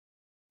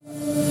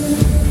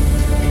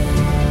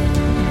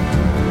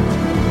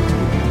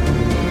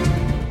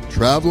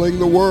traveling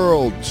the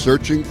world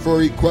searching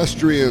for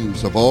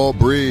equestrians of all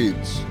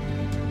breeds.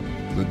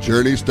 The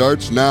journey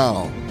starts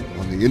now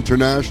on the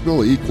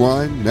International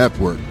Equine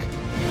Network.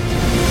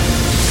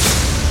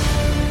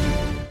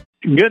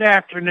 Good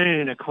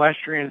afternoon,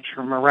 equestrians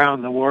from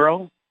around the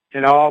world,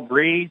 in all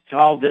breeds,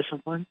 all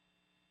disciplines.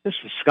 This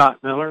is Scott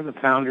Miller, the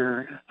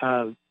founder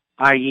of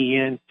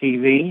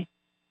IENTV.org.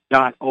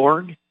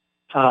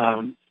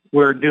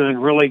 We're doing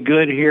really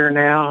good here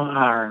now.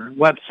 Our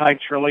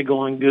website's really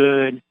going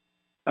good.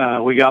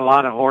 We got a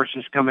lot of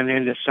horses coming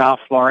into South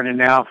Florida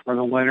now for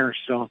the winter,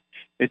 so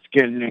it's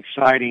getting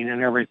exciting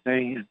and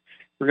everything.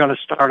 We're going to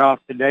start off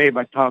today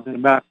by talking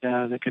about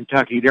the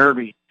Kentucky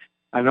Derby.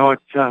 I know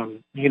it's a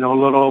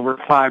little over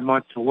 5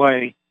 months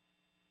away,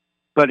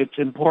 but it's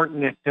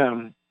important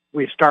that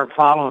we start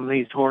following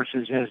these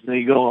horses as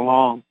they go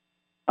along.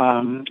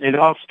 It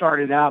all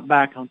started out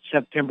back on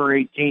September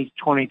 18th,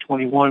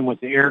 2021 with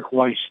the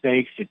Iroquois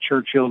Stakes at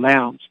Churchill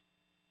Downs.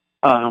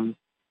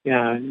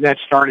 That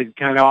started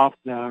kind of off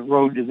the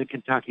road to the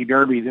Kentucky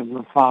Derby that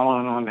we're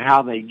following on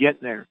how they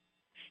get there.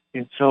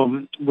 And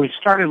so we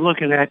started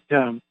looking at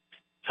the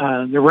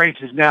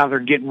races now. They're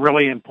getting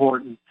really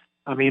important.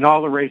 I mean,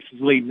 all the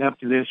races leading up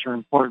to this are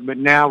important, but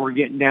now we're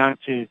getting down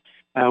to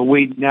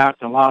weeding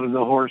out a lot of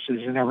the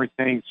horses and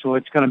everything, so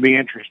it's going to be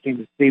interesting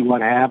to see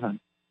what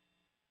happens.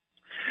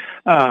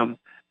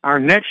 Our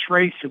next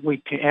race that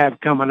we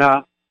have coming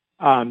up,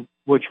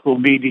 which will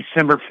be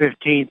December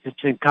 15th,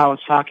 it's in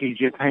Kawasaki,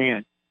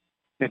 Japan.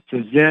 It's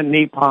a Zen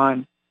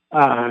Nippon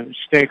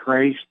stake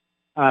race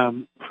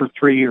for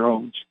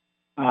 3-year-olds.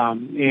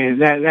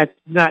 And that's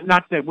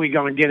not that we're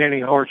going to get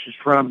any horses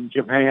from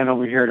Japan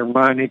over here to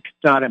run. It's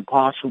not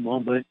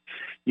impossible, but,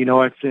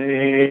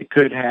 it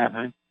could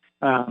happen.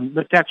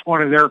 But that's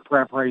one of their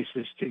prep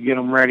races to get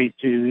them ready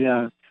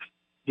to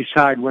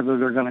decide whether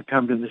they're going to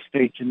come to the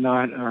States or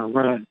not or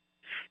run.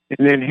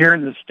 And then here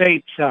in the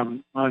States,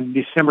 on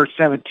December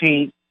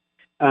 17th,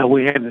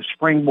 we had the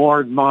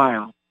Springboard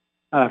Mile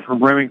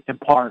from Remington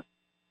Park.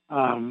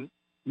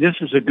 This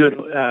is a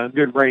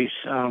good race.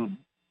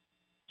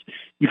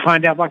 You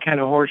find out what kind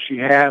of horse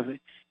you have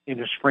in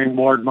the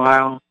Springboard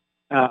Mile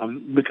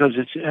because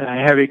it's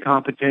a heavy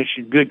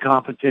competition, good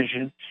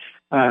competition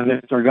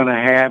that they're going to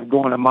have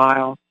going a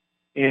mile.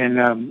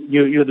 And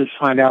you'll just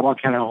find out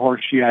what kind of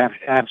horse you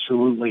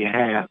absolutely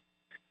have,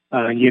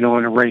 in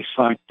a race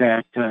like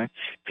that. If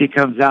he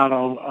comes out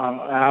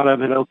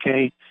of it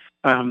okay,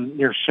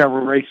 there's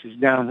several races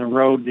down the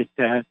road that,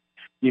 that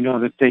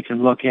they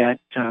can look at.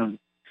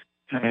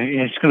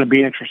 It's going to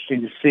be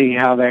interesting to see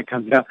how that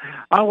comes out.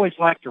 I always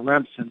liked the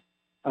Remsen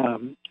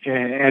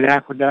at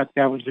Aqueduct.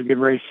 That was a good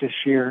race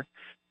this year.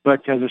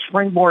 But the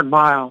Springboard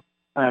Mile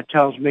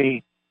tells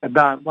me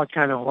about what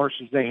kind of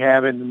horses they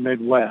have in the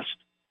Midwest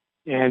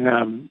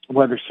and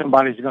whether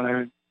somebody's going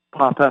to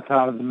pop up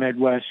out of the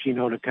Midwest,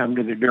 to come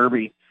to the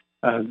Derby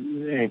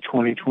in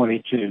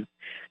 2022.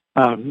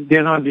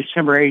 Then on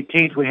December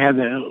 18th, we had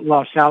the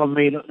Los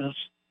Alamitos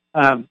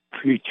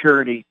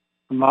Futurity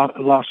from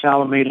Los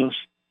Alamitos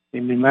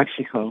in New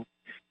Mexico,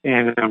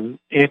 and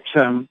it's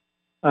a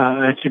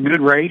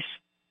good race.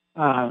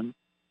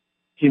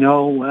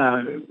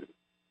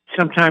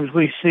 Sometimes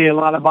we see a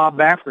lot of Bob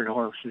Baffert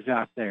horses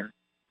out there,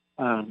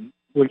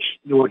 which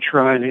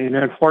run, and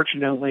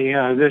unfortunately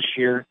this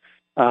year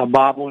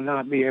Bob will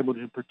not be able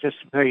to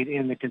participate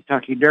in the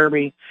Kentucky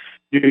Derby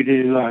due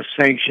to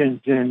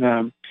sanctions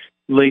and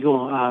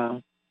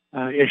legal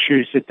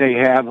issues that they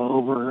have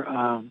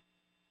over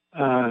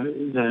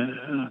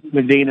the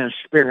Medina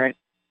Spirit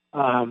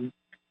in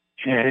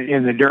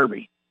the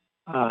Derby,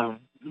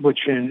 which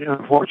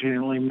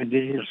unfortunately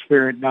Medina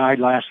Spirit died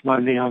last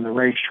Monday on the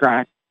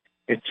racetrack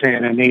at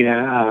Santa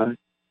Anita.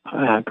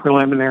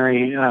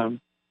 Preliminary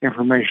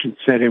information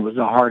said it was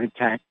a heart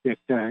attack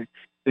that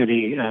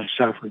he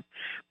suffered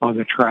on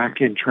the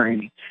track in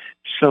training.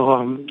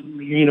 So,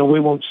 we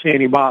won't see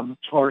any Bob's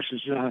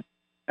horses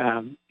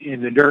in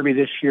the Derby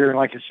this year,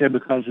 like I said,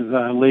 because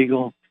of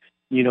legal,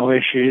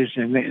 issues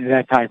and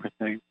that type of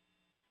thing.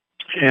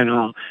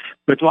 And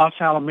but Los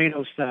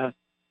Alamitos,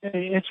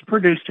 it's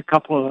produced a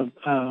couple of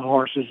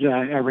horses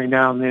every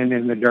now and then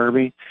in the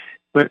Derby,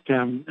 but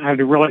I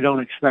really don't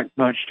expect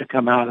much to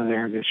come out of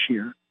there this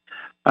year.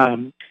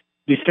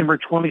 December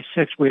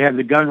 26th, we had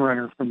the Gun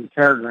Runner from the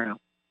Fairground,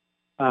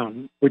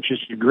 which is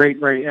a great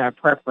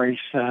prep race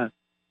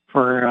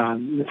for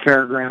the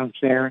Fairgrounds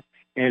there,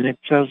 and it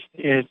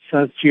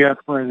sets you up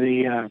for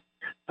the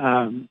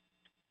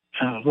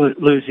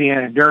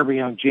Louisiana Derby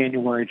on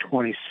January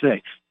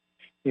 26th.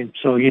 And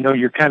so,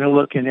 you're kind of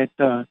looking at,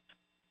 a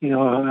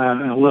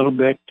little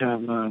bit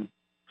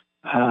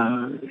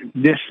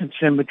distance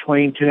in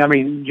between two.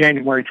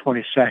 January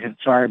 22nd.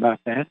 Sorry about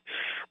that.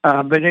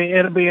 But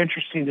it'll be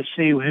interesting to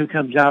see who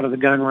comes out of the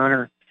Gun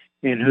Runner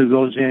and who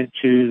goes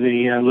into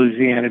the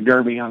Louisiana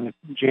Derby on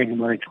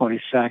January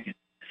 22nd.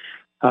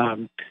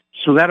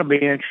 So that'll be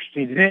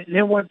interesting.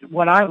 Then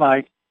what I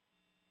like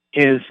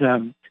is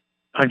on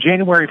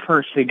January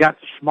 1st, they got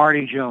the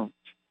Smarty Jones.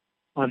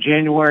 On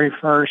January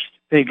 1st,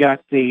 they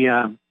got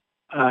the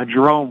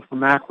Jerome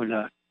from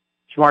Aqueduct.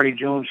 Smarty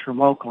Jones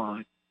from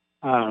Oakland.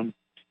 And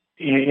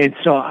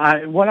so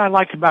what I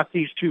like about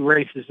these two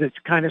races, it's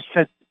kind of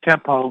set the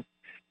tempo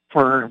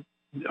for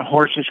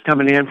horses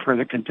coming in for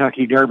the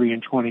Kentucky Derby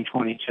in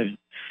 2022.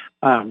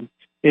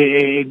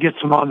 It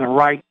gets them on the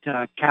right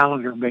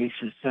calendar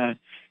basis.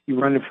 You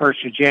run the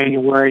 1st of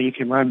January. You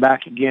can run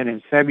back again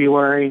in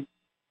February.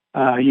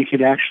 You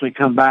could actually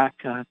come back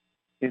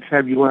in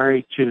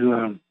February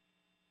to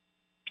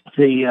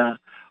the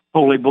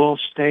Holy Bull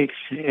Stakes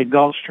at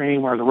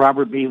Gulfstream, or the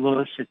Robert B.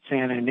 Lewis at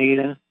Santa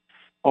Anita,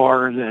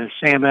 or the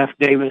Sam F.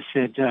 Davis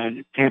at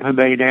Tampa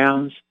Bay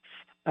Downs.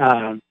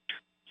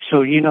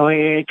 So,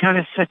 it kind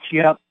of sets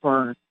you up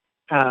for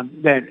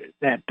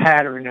that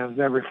pattern of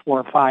every 4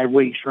 or 5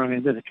 weeks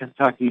running to the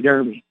Kentucky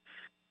Derby.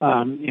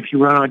 If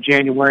you run on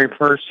January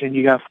 1st and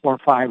you got 4 or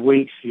 5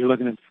 weeks, you're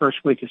looking at the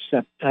first week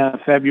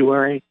of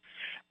February.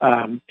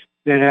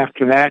 Then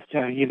after that,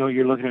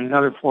 you're looking at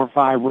another 4 or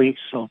 5 weeks.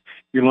 So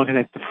you're looking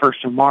at the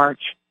 1st of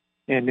March.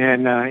 And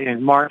then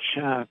in March,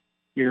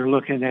 you're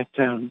looking at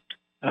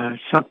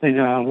something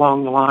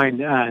along the line,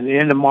 the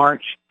end of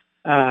March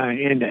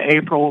into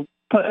April,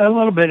 a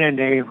little bit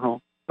into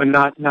April, but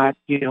not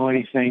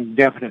anything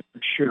definite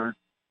for sure.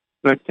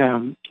 But,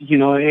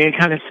 it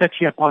kind of sets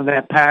you up on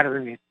that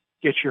pattern and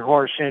gets your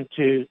horse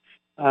into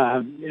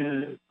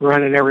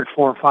running every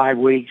 4 or 5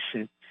 weeks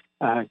and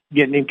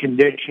getting in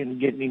condition,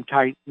 getting him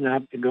tightened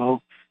up to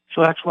go.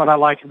 So that's what I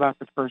like about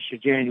the 1st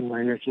of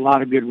January. There's a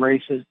lot of good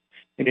races,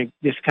 and it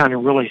just kind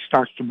of really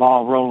starts the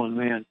ball rolling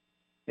then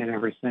and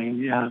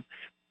everything.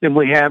 Then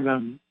we have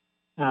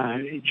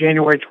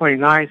January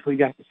 29th, we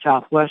got the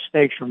Southwest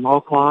Stakes from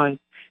Oakland,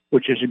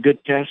 which is a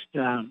good test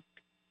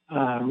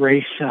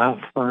race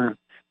for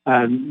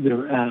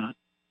the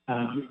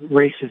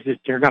races that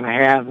they're going to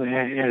have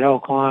at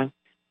Oakland,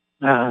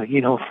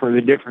 for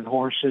the different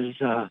horses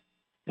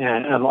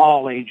of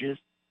all ages.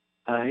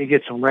 It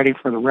gets them ready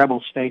for the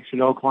Rebel Stakes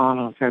at Oakland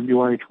on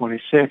February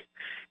 26th.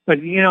 But,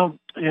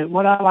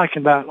 what I like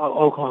about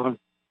Oakland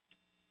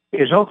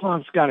is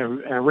Oakland's got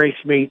a race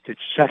meet that's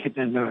second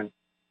to none.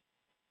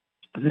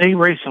 They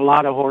race a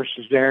lot of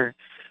horses there,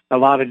 a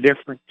lot of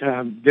different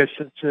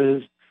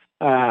distances,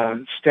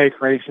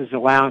 stake races,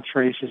 allowance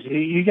races.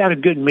 You got a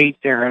good meet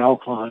there at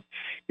Oakland.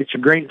 It's a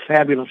great,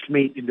 fabulous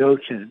meet to go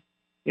to.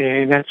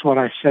 And that's what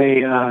I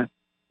say, about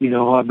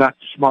the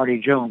Smarty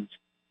Jones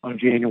on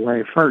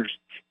January 1st.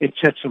 It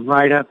sets them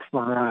right up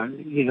for,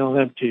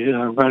 them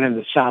to run in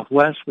the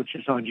Southwest, which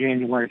is on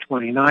January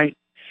 29th.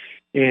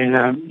 And,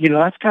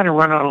 that's kind of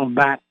running on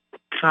back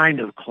kind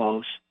of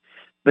close,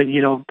 but,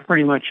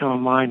 pretty much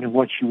on line of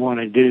what you want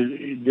to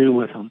do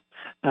with them,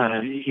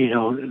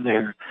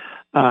 there.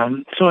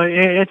 So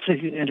it's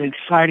an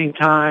exciting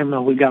time.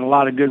 We've got a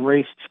lot of good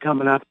races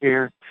coming up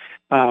here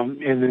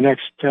in the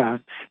next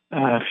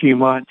few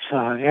months.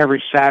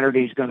 Every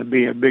Saturday is going to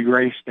be a big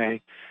race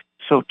day.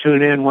 So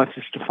tune in with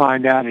us to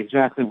find out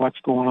exactly what's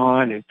going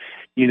on and,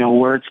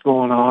 where it's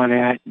going on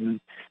at. And,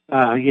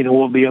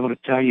 we'll be able to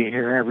tell you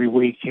here every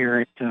week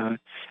here at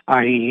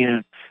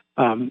IEN.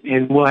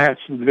 And we'll have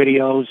some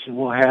videos, and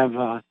we'll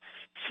have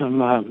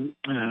some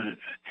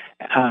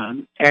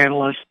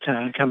analysts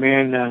come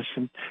in,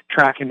 some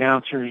track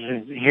announcers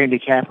and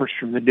handicappers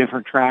from the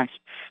different tracks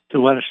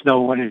to let us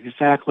know what is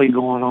exactly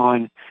going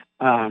on,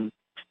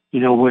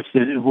 with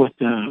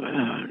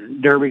the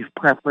Derby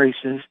prep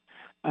races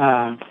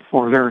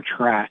for their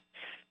track.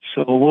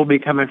 So we'll be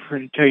coming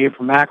to you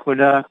from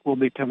Aqueduct. We'll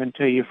be coming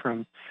to you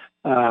from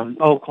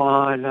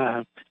Oakland,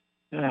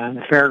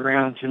 the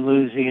fairgrounds in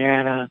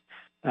Louisiana,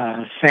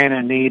 Santa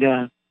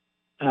Anita.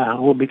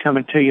 We'll be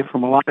coming to you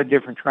from a lot of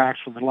different tracks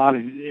with a lot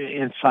of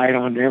insight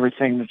on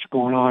everything that's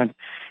going on,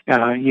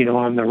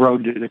 on the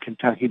road to the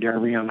Kentucky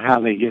Derby, on how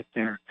they get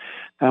there.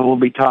 We'll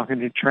be talking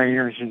to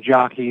trainers and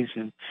jockeys,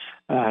 and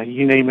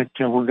you name it,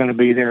 we're going to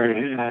be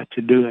there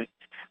to do it.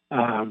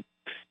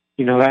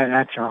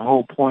 That's our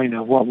whole point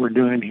of what we're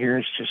doing here,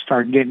 is to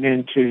start getting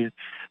into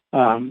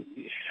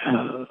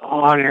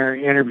on-air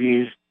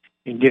interviews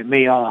and get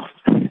me off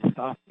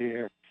the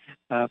air,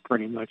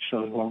 pretty much.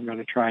 So is what we're going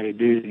to try to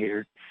do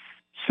here.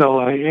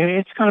 So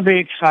it's going to be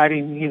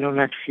exciting,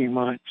 next few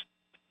months.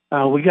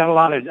 We got a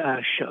lot of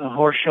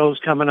horse shows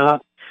coming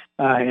up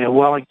in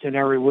Wellington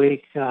every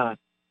week,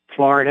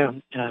 Florida.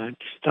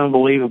 Just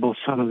unbelievable,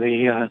 some of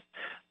the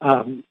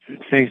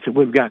things that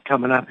we've got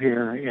coming up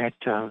here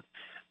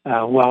at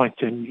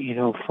Wellington,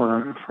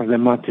 for the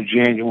month of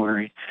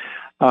January.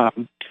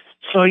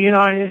 So,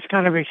 it's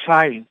kind of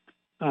exciting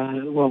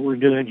what we're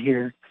doing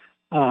here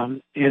at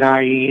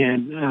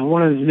IEN.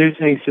 One of the new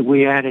things that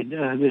we added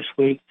this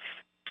week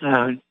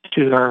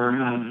to our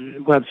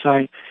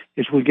website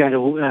is we got a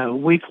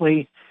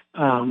weekly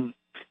program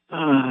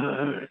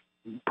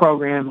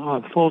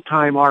on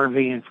full-time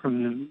RVing,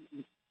 from the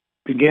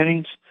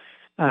beginnings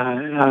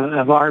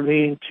of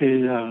RVing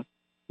to,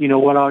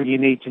 what all you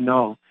need to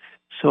know.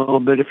 So,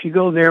 but if you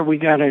go there, we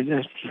got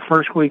the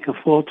first week of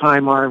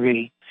full-time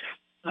RV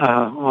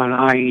on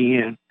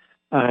IEN.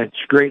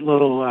 It's a great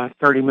little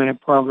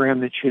 30-minute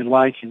program that you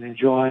like and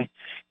enjoy,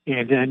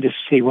 and then just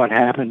see what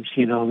happens,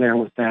 there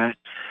with that.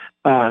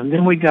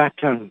 Then we got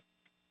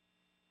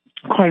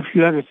quite a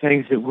few other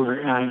things that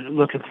we're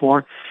looking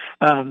for.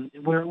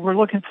 We're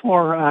looking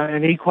for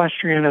an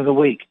equestrian of the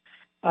week.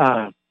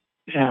 We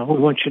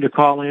want you to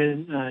call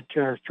in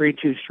to our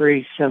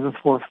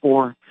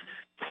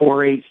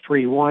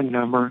 323-744-4831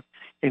 number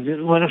and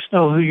just let us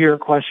know who your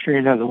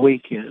equestrian of the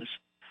week is.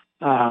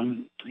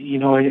 I'm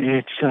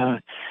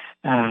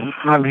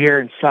here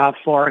in South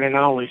Florida, and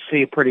I only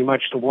see pretty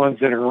much the ones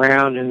that are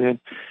around, and then,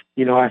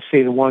 I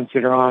see the ones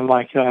that are on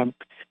like,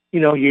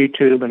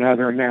 YouTube and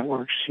other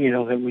networks,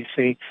 that we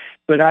see.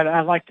 But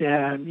I'd like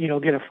to,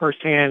 get a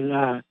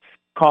firsthand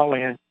call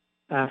in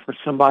for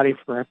somebody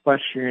for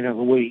equestrian of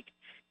the week.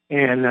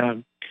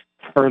 And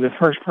for the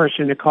first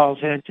person that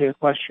calls in to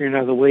equestrian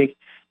of the week,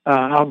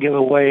 I'll give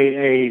away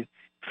a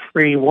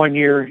free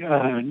 1-year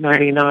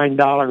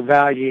 $99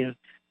 value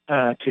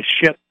to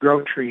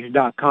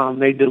shipgroceries.com.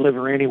 They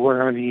deliver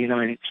anywhere in the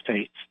United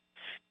States.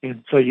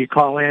 And so you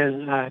call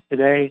in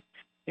today,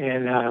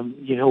 and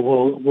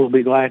we'll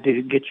be glad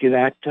to get you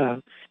that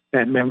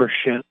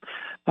membership.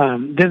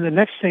 Then the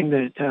next thing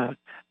that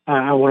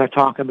I want to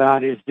talk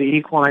about is the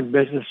equine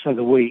business of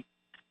the week.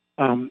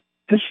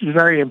 This is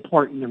very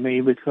important to me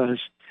because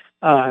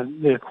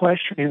the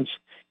equestrians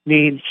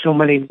need so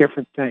many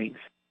different things.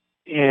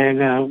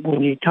 And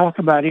when you talk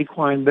about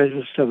equine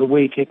business of the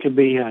week, it could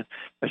be a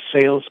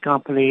sales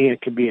company,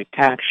 it could be a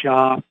tack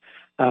shop,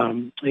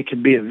 it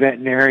could be a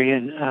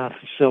veterinarian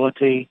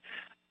facility,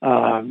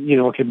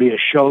 it could be a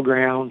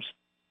showgrounds.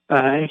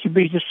 It could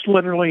be just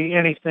literally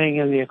anything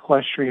in the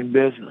equestrian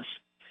business.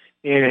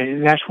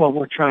 And that's what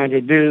we're trying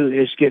to do,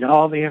 is get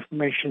all the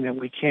information that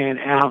we can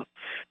out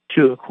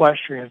to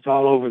equestrians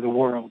all over the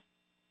world.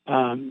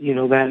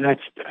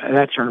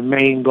 That's our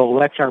main goal.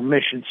 That's our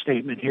mission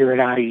statement here at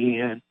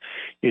IEN,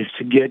 is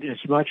to get as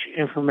much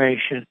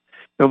information,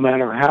 no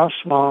matter how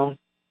small,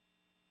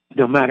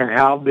 no matter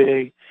how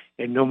big,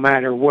 and no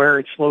matter where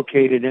it's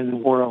located in the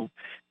world.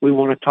 We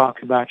want to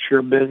talk about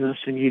your business,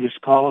 and you just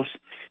call us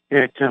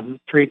at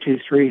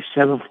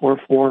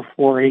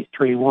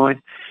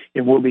 323-744-4831,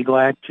 and we'll be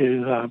glad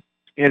to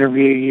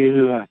interview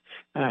you,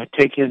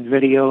 take in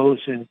videos,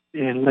 and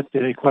let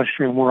the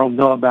equestrian world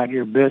know about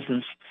your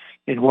business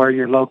and where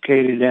you're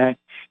located at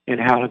and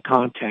how to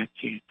contact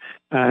you.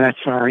 That's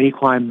our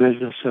equine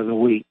business of the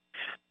week.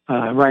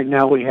 Right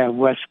now we have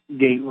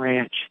Westgate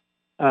Ranch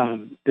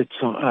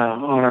that's on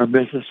our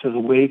business of the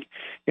week.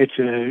 It's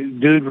a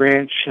dude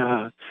ranch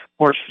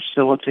horse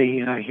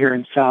facility here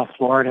in South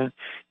Florida.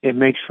 It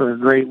makes for a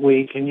great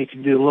week, and you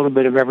can do a little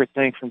bit of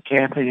everything from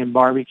camping and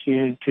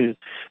barbecuing to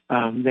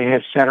they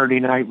have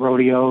Saturday night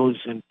rodeos,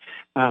 and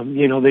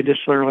they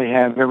just literally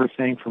have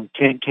everything from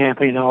tent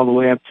camping all the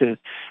way up to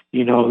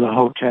the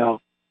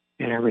hotel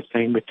and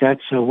everything. But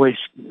that's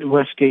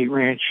Westgate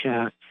Ranch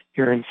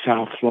here in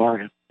South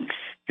Florida.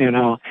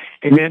 And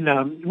then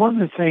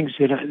one of the things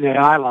that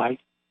I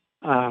like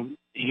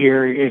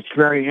here, it's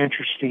very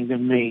interesting to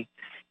me,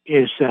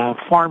 is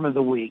Farm of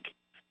the Week.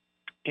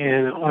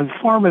 And on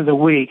Farm of the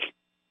Week,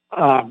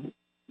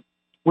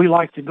 we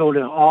like to go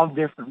to all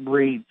different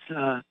breeds,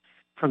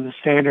 from the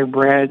standard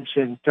breds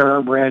and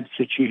thoroughbreds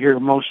that you hear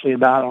mostly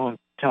about on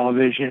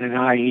television and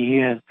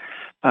IEN.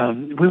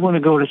 We want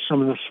to go to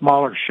some of the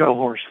smaller show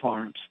horse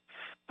farms.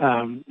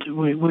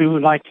 We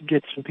would like to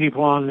get some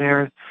people on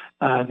there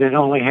that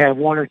only have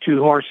 1 or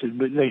 2 horses,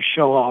 but they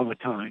show all the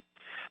time.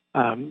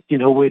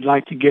 We'd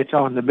like to get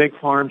on the big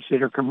farms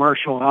that are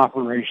commercial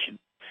operations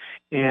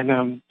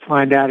and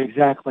find out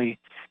exactly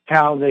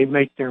how they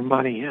make their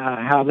money,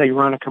 how they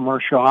run a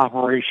commercial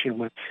operation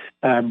with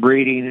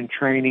breeding and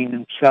training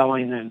and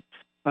selling and,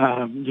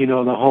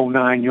 the whole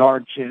 9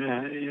 yards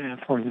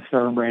for the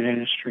thoroughbred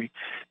industry.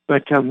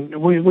 But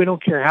we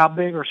don't care how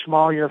big or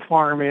small your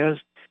farm is.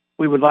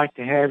 We would like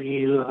to have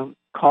you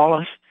call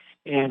us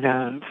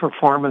and for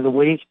Farm of the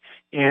Week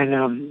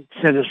and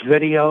send us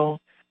video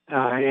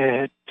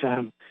at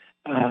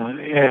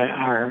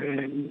our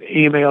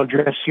email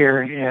address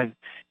here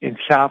in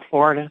South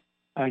Florida.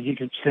 You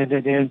can send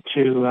it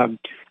into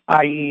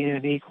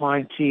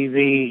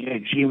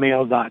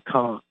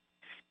IENEquineTV@gmail.com.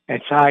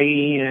 That's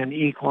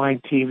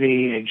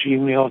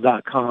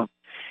IENEquineTV@gmail.com.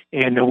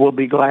 And we'll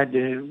be glad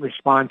to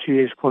respond to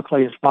you as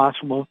quickly as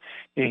possible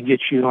and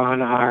get you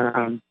on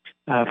our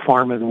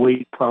Farm of the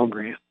Week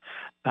program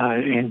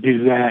and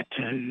do that,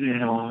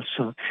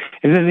 So,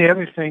 and then the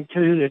other thing,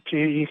 too, that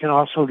you can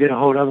also get a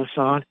hold of us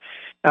on,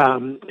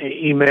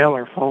 email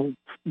or phone,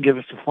 give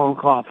us a phone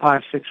call,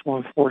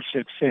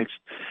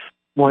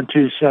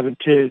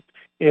 561-466-1272,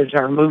 is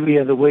our movie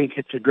of the week.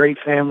 It's a great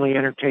family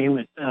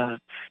entertainment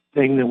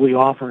thing that we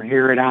offer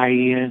here at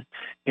IEN.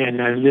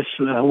 And this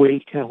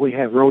week we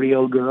have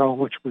Rodeo Girl,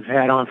 which we've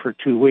had on for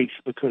 2 weeks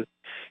because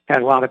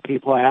had a lot of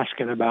people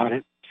asking about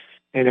it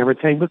and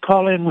everything. But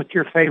call in with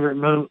your favorite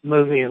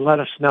movie and let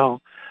us know,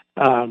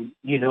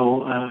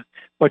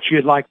 what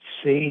you'd like to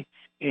see.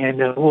 And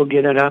we'll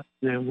get it up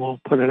and we'll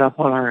put it up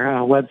on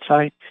our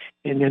website.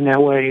 And then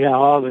that way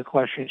all the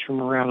questions from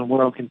around the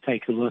world can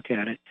take a look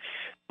at it.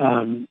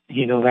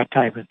 That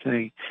type of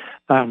thing.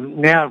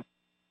 Now,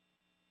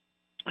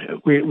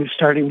 we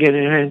started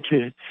getting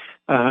into,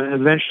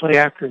 eventually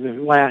after the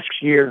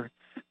last year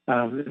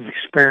of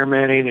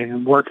experimenting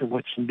and working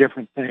with some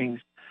different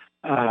things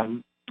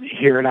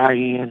here at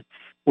IEN,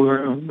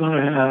 we're going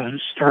to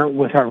start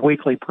with our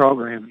weekly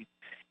programming.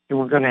 And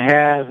we're going to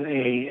have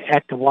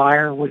At the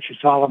Wire, which is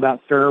all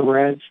about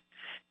thoroughbreds,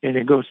 and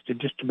it goes to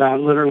just about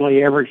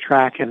literally every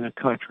track in the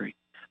country.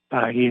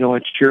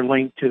 It's your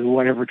link to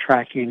whatever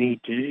track you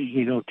need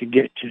to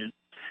get to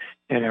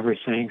and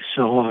everything.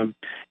 So,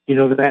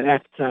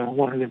 that's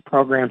one of the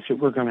programs that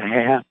we're going to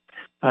have.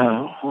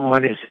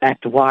 One is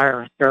At the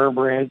Wire,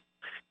 thoroughbreds,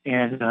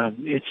 and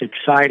it's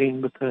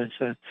exciting because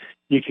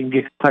you can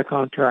click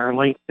onto our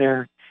link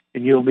there,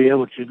 and you'll be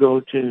able to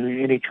go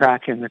to any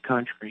track in the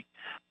country.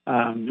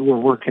 We're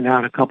working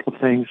out a couple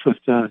of things with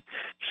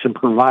some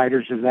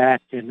providers of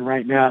that, and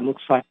right now it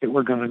looks like that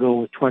we're going to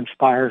go with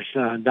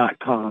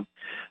twinspires.com.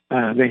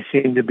 They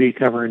seem to be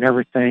covering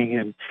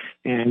everything,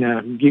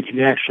 and you can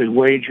actually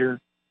wager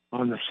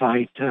on the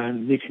site.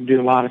 You can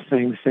do a lot of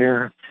things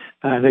there.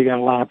 They got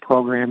a lot of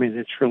programming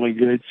that's really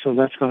good, so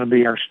that's going to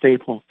be our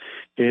staple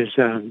is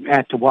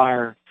At the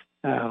Wire,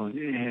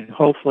 and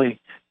hopefully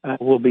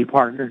we'll be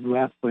partnered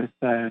up with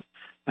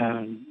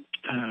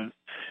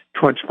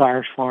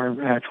TwinSpires Farm,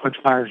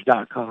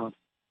 twinspires.com.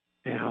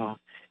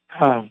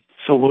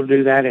 So we'll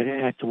do that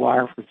at the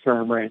Wire for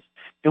thoroughbreds.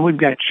 And we've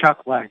got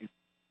Chuck Wagon.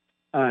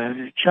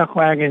 Chuck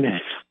Wagon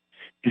is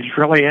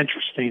really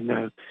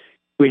interesting.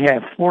 We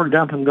have 4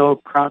 dump and go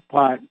crock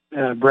pot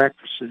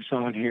breakfasts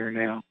on here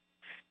now.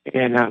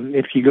 And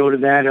if you go to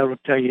that, it'll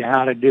tell you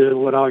how to do it,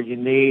 what all you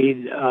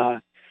need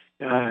in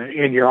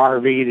your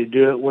RV to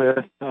do it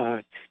with.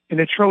 And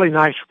it's really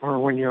nice for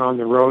when you're on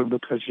the road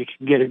because you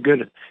can get a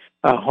good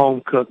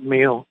home-cooked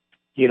meal,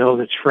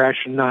 that's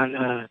fresh and not,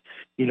 a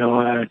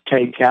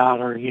takeout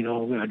or,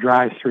 a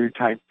drive-through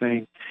type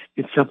thing.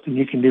 It's something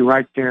you can do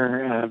right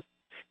there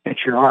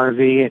at your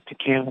RV, at the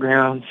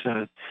campgrounds,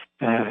 at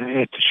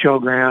the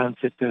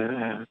showgrounds, at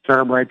the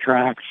thoroughbred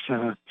tracks,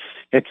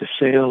 at the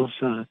sales,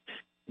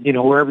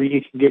 wherever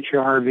you can get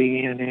your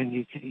RV in, and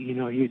you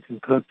can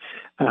cook.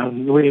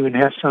 We even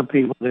have some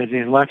people that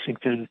in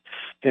Lexington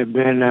have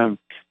been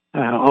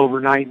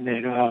overnighting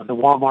at the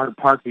Walmart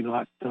parking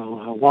lot. So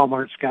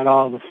Walmart's got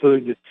all the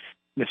food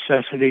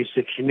necessities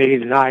that you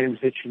need and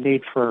items that you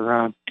need for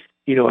a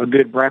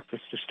good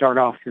breakfast to start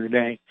off your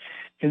day.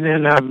 And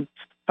then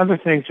other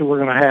things that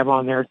we're going to have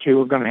on there too.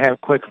 We're going to have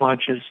quick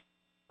lunches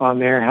on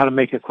there. How to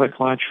make a quick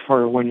lunch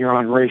for when you're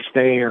on race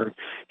day or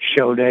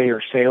show day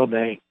or sale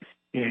day.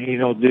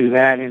 Do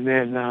that, and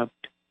then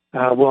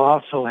we'll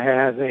also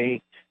have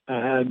a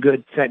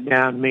good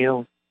set-down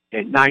meal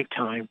at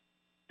nighttime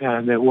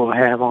that we'll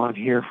have on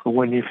here for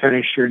when you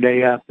finish your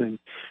day up and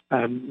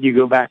you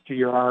go back to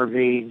your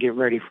RV and get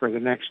ready for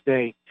the next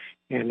day.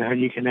 And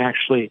you can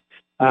actually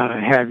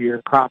have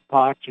your crock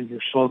pots and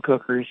your slow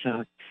cookers,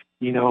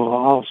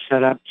 all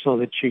set up so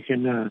that you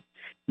can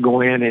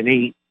go in and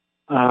eat,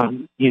 a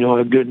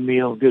good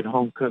meal, good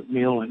home-cooked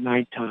meal at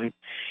nighttime.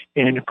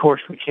 And, of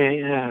course, we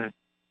can't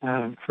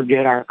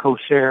forget our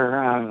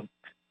Corsair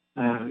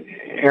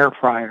air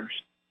fryers.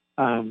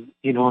 In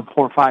 4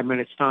 or 5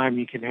 minutes time,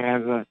 you can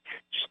have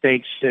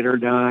steaks that are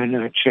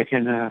done,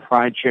 chicken,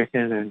 fried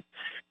chicken,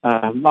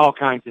 and all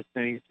kinds of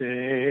things.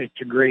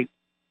 It's a great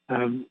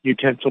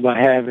utensil to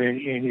have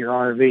in your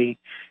RV.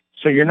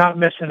 So you're not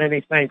missing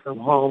anything from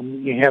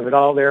home. You have it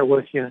all there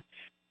with you.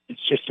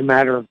 It's just a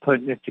matter of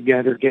putting it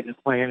together, getting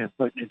a plan and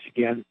putting it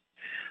together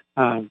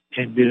and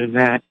doing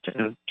that.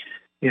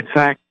 In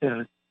fact,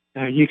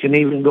 you can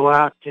even go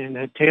out and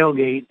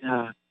tailgate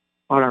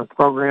on our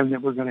program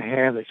that we're going to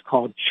have. It's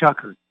called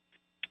Chucker.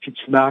 It's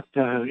about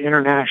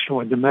international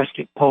and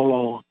domestic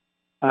polo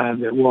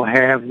that we'll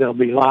have. There'll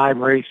be live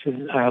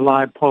races,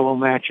 live polo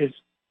matches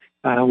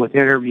with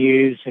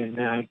interviews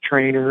and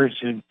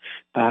trainers and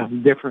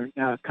different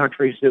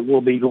countries that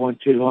we'll be going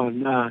to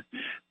on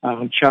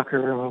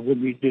Chucker. We'll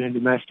be doing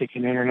domestic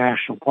and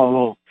international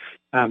polo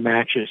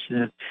matches.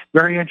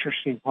 Very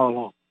interesting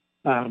polo.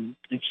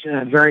 It's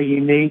very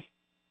unique.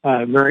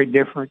 Very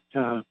different.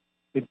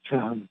 It's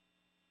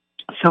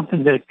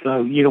something that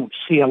you don't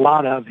see a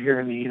lot of here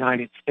in the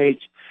United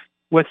States,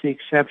 with the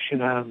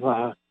exception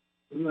of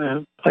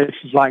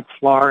places like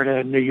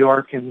Florida, New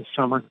York in the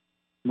summer,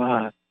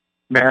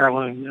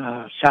 Maryland,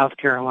 South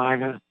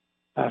Carolina,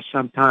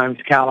 sometimes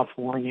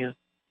California.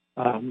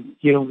 You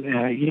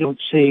don't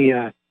see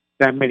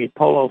that many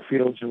polo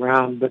fields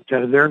around, but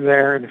they're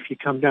there. And if you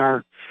come to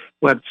our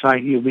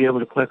website, you'll be able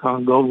to click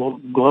on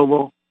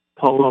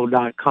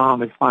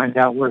globalpolo.com and find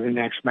out where the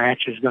next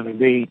match is going to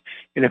be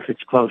and if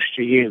it's close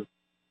to you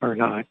or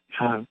not.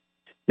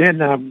 Then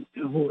the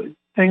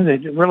thing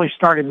that really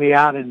started me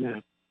out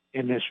in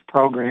this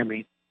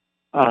programming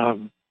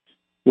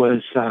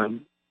was a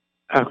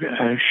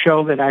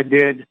show that I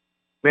did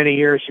many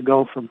years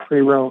ago from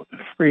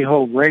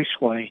Freehold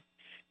Raceway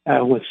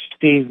with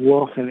Steve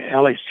Wolf and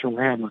Ellie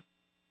Cerama.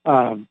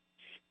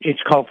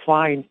 It's called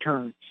Flying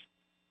Turns,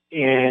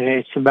 and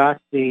it's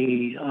about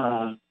the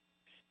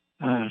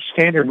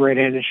standardbred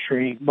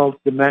industry, both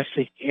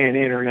domestic and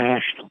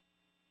international.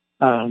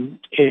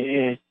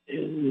 The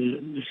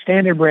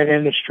standardbred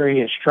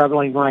industry is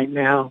struggling right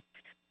now.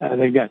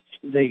 They got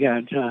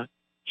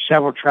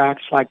several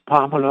tracks like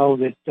Pompano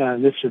that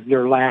this is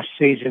their last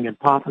season in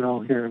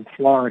Pompano here in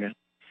Florida.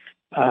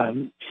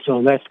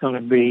 So that's going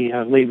to be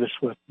leave us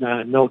with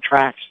no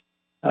tracks,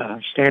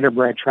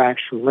 standardbred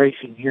tracks for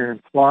racing here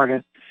in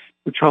Florida,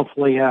 which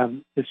hopefully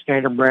the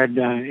standardbred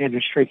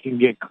industry can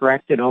get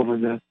corrected over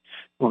the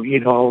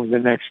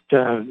next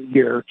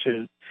year or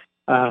two.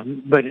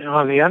 But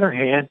on the other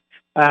hand,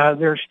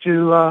 there's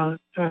two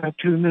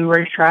new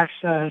racetracks,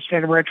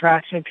 standardbred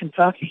tracks in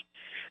Kentucky.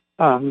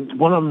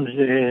 One of them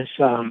is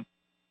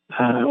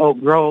Oak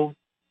Grove.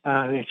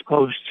 It's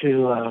close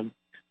to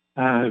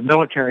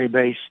military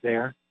base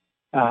there,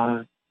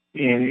 and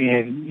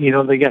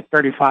they got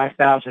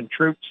 35,000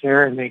 troops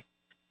there, and they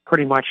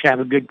pretty much have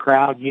a good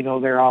crowd,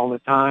 there all the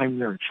time.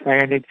 They're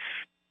expanding.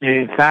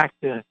 And in fact,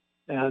 the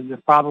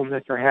problem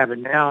that they're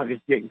having now is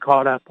getting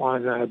caught up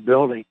on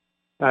building,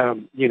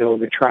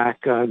 the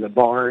track, the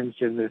barns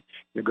and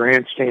the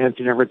grandstands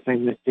and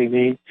everything that they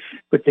need.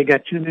 But they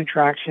got two new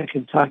tracks in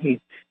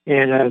Kentucky,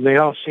 and they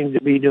all seem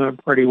to be doing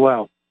pretty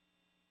well.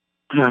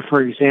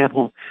 For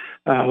example,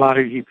 a lot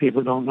of you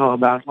people don't know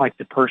about like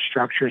the purse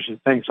structures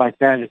and things like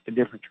that at the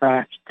different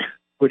tracks,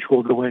 which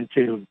we'll go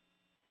into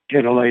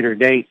at a later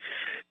date.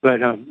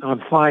 But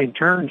on Flying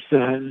Turns,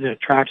 the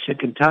tracks in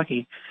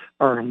Kentucky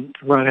are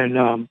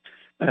running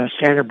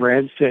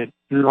standardbreds that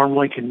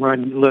normally can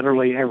run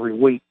literally every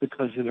week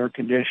because of their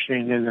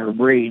conditioning and their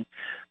breed.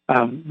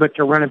 But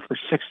they're running for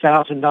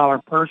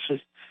 $6,000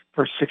 purses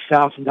for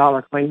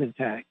 $6,000 claiming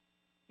tag.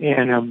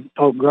 And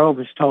Oak Grove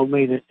has told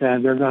me that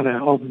they're going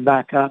to open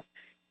back up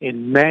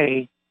in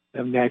May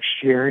of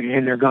next year,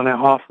 and they're going to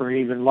offer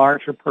even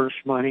larger purse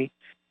money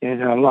and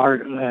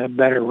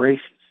better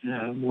races,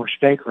 more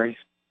stake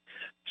races.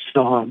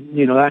 So,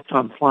 that's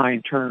on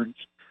Flying Turns.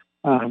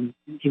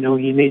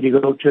 You need to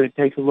go to it,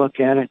 take a look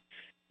at it,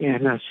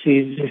 and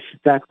see just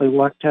exactly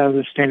what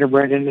the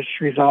standardbred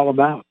industry is all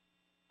about.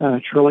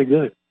 It's really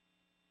good.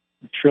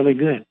 It's really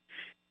good.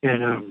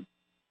 And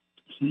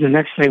the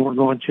next thing we're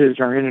going to is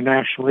our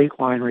International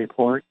Equine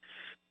Report.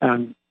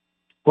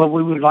 What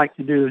we would like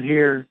to do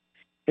here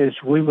is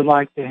we would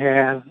like to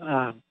have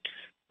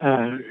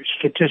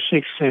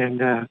statistics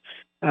and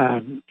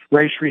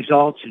race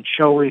results and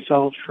show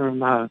results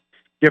from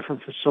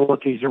different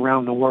facilities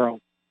around the world.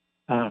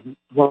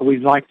 What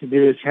we'd like to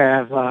do is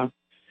have,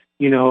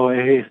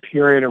 if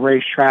you're at a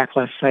racetrack,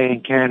 let's say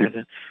in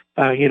Canada,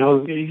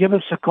 give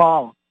us a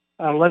call.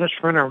 Let us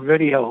run our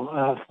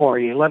video for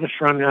you. Let us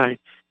run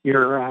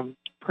your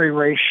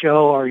pre-race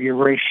show or your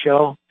race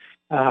show.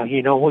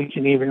 We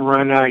can even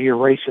run your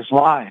races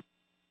live,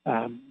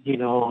 on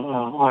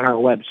our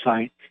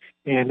website.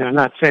 And I'm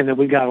not saying that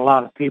we got a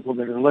lot of people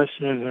that are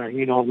listening or,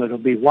 that'll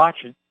be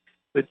watching,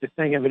 but the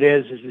thing of it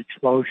is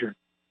exposure.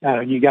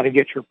 You got to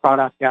get your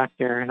product out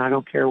there, and I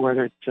don't care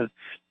whether it's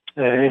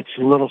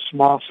a little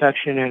small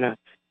section in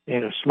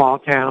a small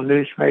town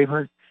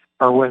newspaper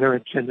or whether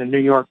it's in the New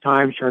York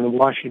Times or the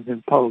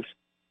Washington Post.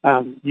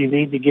 You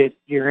need to get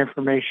your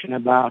information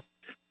about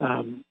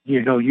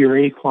your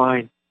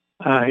equine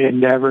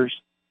endeavors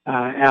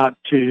out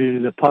to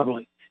the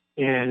public.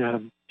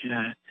 And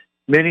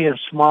many of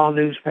small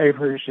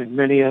newspapers and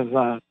many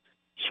of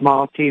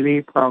small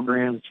TV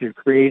programs have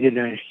created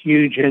a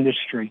huge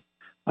industry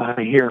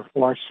here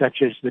for us,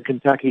 such as the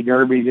Kentucky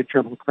Derby, the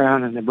Triple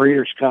Crown, and the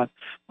Breeders' Cup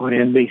on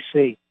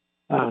NBC.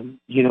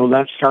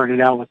 That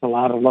started out with a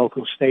lot of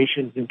local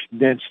stations and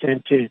condensed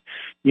into,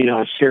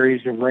 a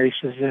series of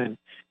races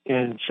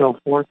and so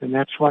forth, and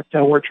that's what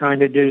we're trying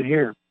to do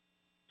here.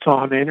 So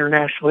on the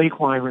International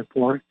Equine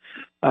Report,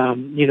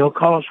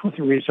 call us with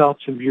the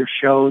results of your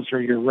shows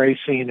or your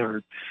racing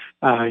or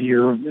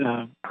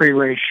your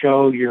pre-race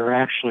show, your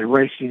actually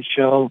racing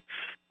show,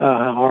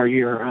 or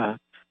your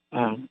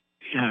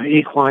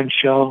equine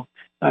show.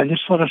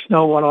 Just let us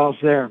know what all's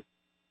there,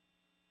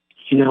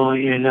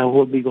 and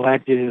we'll be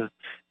glad to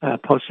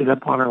post it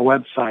up on our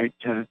website.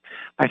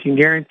 I can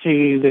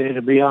guarantee you that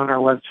it'll be on our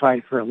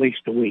website for at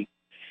least a week.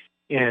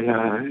 And,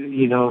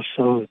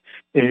 so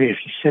if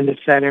you send us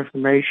that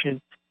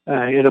information,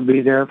 it'll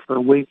be there for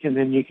a week, and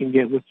then you can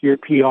get with your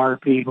PR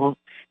people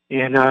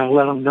and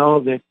let them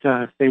know that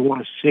if they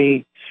want to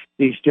see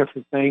these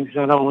different things,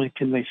 not only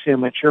can they see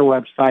them at your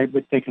website,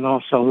 but they can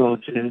also go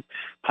to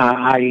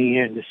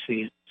IEN to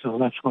see it. So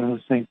that's one of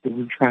the things that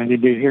we're trying to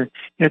do here.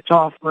 And it's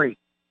all free.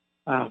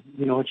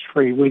 It's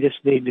free. We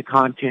just need the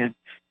content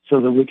so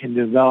that we can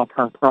develop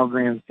our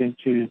programs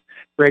into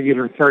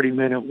regular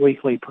 30-minute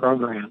weekly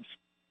programs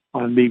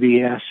on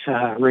BBS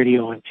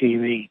radio and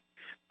TV,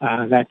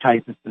 that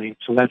type of thing.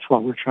 So that's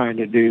what we're trying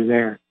to do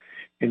there.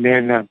 And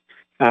then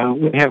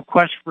we have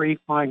Quest for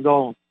Equine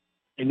Gold.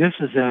 And this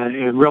is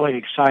a really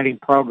exciting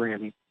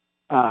programming.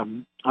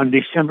 On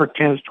December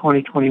 10th,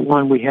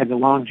 2021, we had the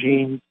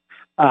Longines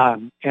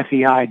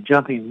FEI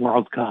Jumping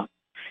World Cup.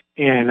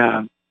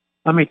 And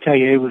let me tell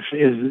you,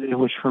 it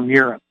was from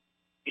Europe.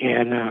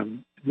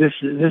 And this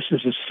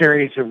is a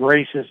series of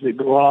races that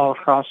go all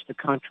across the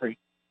country.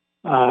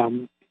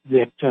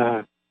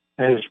 That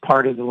as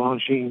part of the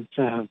Longines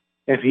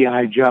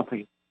FEI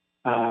jumping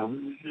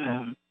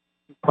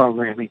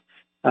programming.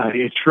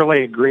 It's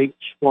really a great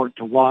sport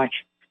to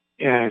watch,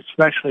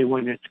 especially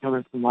when it's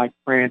coming from like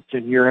France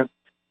and Europe.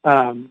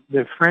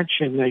 The French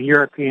and the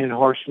European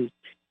horses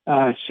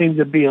seem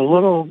to be a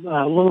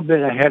little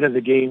bit ahead of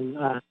the game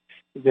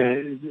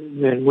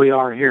than we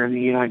are here in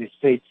the United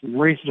States. And the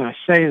reason I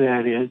say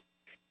that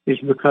is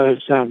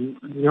because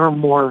they're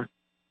more.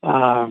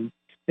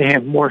 They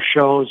have more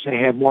shows. They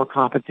have more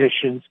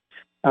competitions.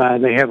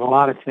 They have a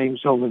lot of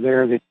things over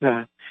there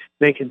that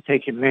they can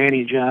take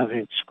advantage of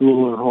and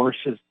school their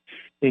horses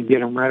and get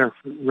them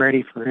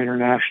ready for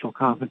international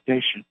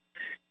competition.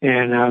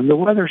 And the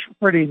weather's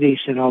pretty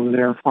decent over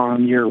there for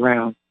them year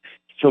round.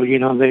 So,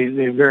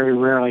 they very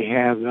rarely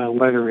have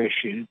weather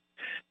issues.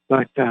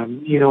 But,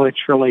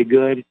 it's really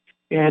good.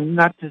 And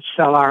not to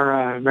sell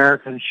our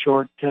Americans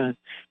short,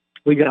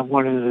 we got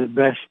one of the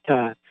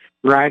best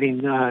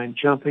riding,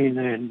 jumping,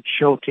 and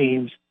show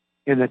teams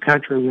in the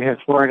country. We have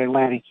Florida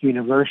Atlantic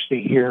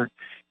University here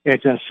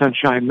at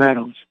Sunshine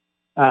Meadows,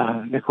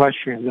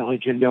 Equestrian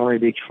Village in Delray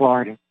Beach,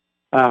 Florida.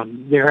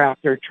 They're out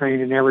there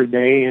training every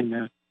day,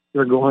 and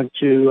they're going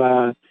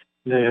to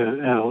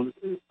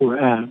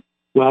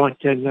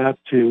Wellington up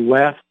to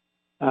West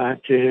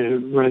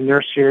to run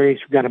their series.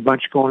 We've got a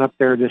bunch going up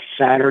there this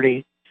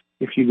Saturday.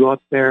 If you go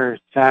up there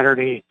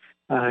Saturday,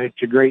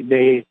 it's a great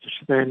day to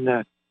spend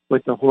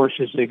with the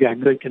horses. They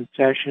got good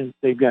concessions.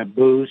 They've got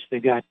booze. They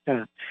got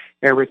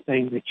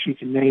everything that you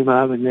can name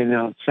of. And then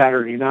on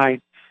Saturday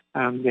night,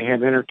 they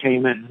have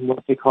entertainment and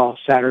what they call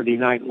Saturday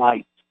Night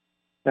Lights,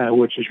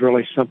 which is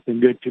really something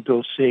good to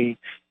go see,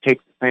 take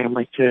the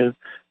family to.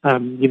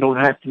 You don't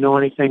have to know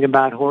anything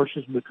about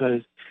horses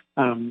because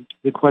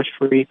the Quest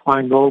for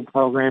Equine Gold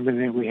programming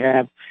that we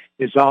have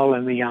is all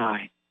in the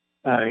eye.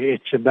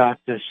 It's about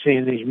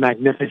seeing these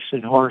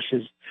magnificent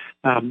horses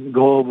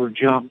go over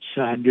jumps,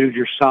 do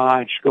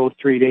dressage, go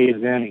 3-day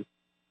eventing.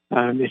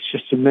 It's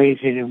just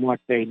amazing in what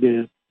they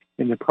do.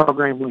 And the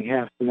program we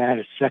have for that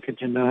is second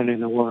to none in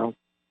the world.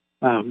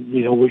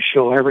 We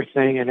show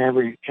everything and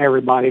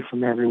everybody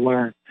from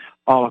everywhere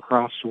all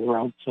across the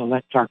world. So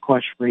that's our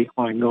Quest for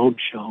Equine Gold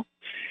show.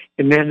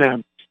 And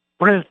then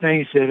one of the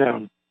things that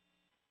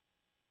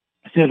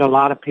a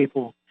lot of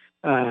people,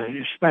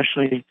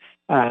 especially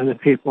the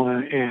people,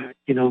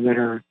 that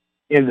are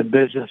in the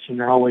business and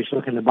they're always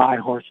looking to buy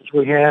horses.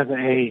 We have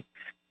a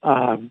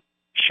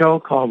show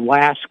called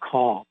Last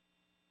Call,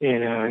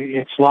 and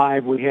it's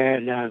live. We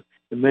had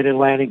the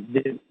Mid-Atlantic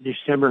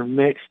December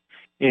Mix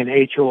and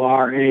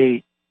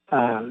HORA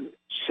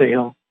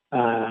sale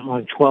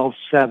on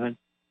 12/7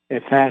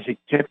 at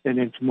Fasig-Tipton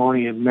in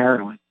Timonium,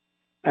 Maryland.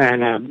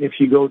 And if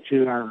you go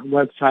to our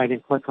website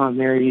and click on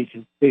there, you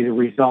can see the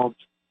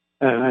results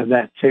of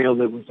that sale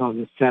that was on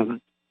the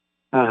 7th.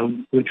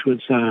 Which was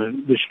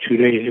just 2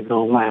 days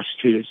ago, last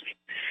Tuesday,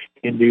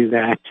 and do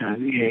that.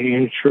 And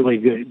it's really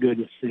good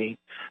to see.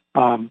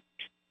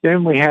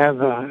 Then we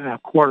have a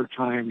quarter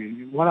time.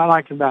 And what I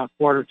like about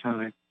quarter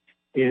time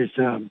is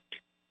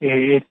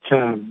it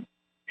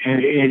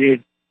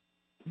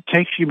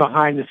takes you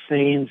behind the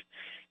scenes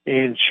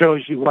and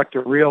shows you what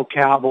the real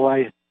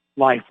cowboy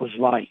life was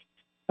like.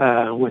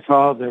 With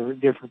all the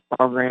different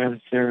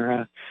programs,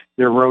 their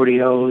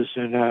rodeos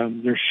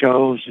and their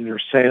shows and their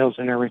sales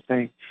and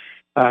everything.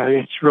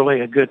 It's really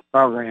a good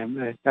program.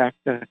 In fact,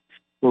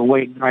 we're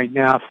waiting right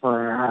now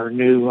for our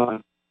new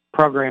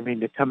programming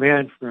to come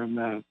in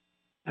from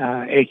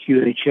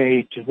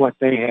AQHA to what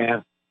they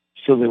have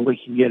so that we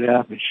can get it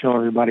up and show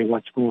everybody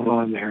what's going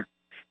on there,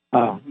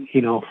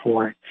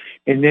 for it.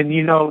 And then,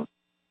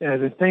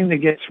 the thing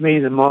that gets me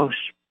the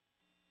most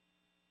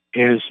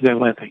is the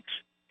Olympics.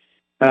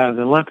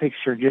 The Olympics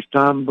are just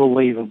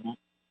unbelievable.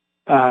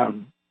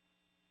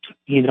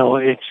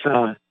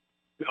 It's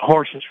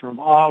horses from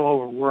all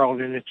over the world,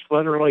 and it's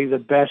literally the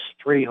best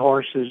 3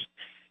 horses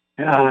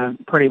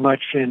pretty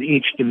much in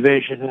each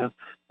division of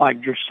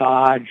like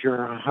dressage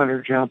or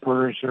hunter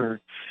jumpers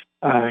or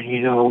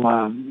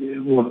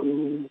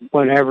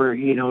whatever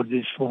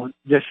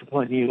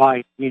discipline you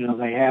like,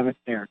 they have it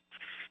there.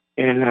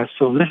 And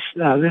so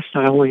this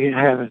time we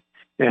have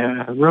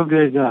a real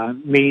good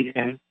meet,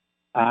 and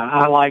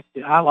I like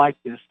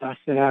this. I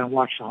sat down and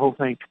watched the whole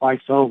thing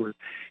twice over.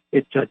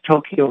 It's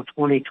Tokyo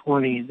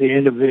 2020, the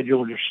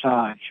individual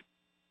dressage.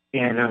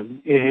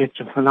 And it's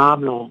a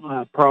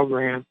phenomenal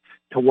program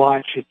to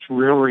watch. It's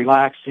real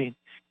relaxing,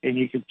 and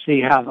you can see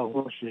how the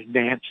horses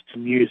dance to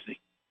music.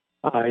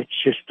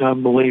 It's just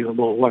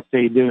unbelievable what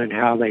they do and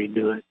how they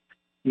do it.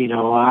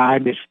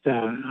 I'm just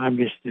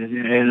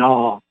in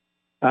awe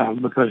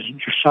because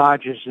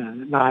dressage is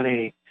not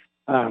a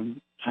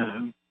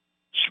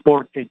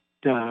sport that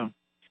a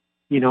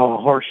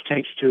horse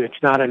takes to.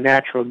 It's not a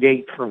natural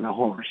gait for the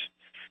horse.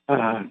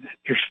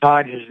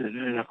 Dressage is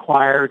an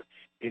acquired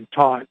and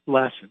taught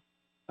lesson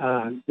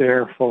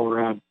there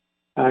for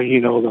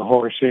the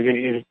horse. And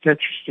it's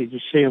interesting to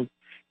see them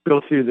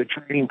go through the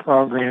training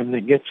program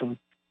that gets them,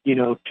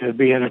 to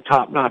being a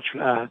top-notch,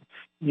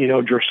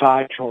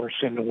 dressage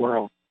horse in the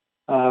world.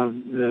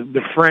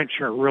 The French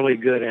are really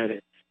good at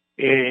it.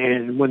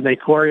 And when they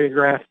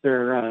choreograph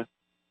their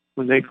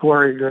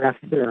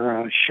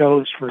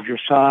shows for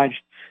dressage,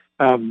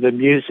 the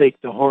music,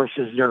 the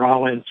horses, they're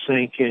all in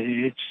sync,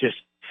 and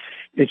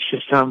it's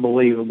just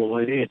unbelievable.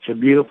 It's a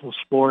beautiful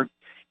sport,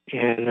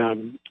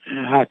 and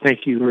I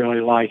think you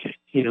really like it.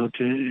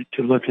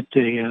 To look at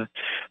the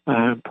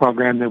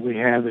program that we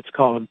have, it's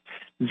called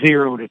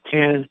 0 to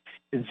 10.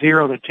 And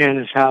 0 to 10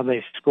 is how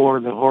they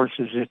score the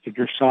horses at the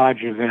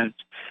dressage events,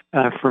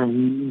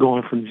 from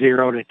going from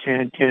 0 to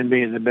 10, 10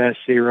 being the best,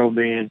 0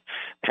 being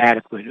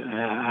adequate.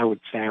 I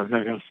would say, I'm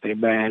not going to say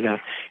bad.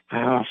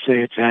 I'll say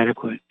it's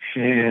adequate.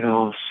 And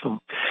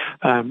also,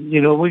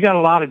 we got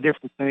a lot of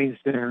different things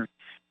there.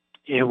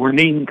 And we're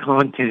needing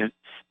content.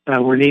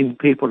 We're needing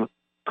people to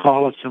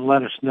call us and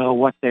let us know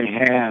what they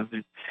have,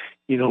 and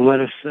let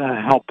us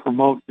help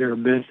promote their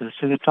business.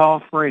 And it's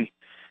all free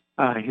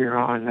here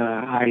on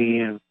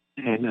IEM.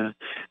 And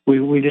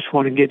we just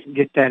want to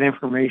get that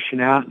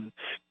information out and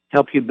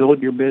help you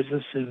build your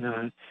business,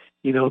 and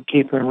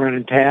keep a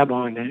running tab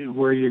on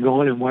where you're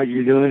going and what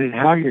you're doing and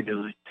how you're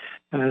doing.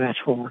 That's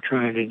what we're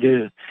trying to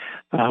do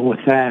with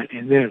that.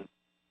 And then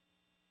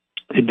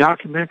the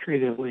documentary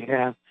that we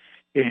have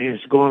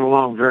is going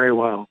along very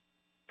well.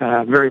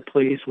 Very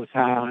pleased with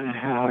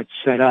how it's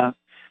set up.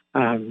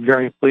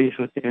 Very pleased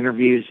with the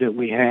interviews that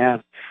we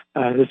have.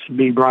 This will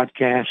be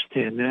broadcast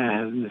in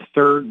the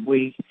third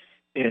week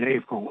in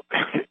April.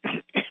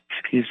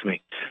 Excuse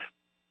me.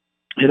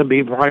 It'll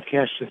be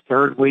broadcast the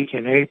third week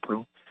in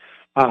April,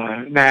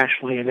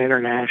 nationally and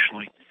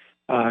internationally.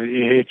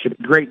 It's a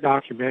great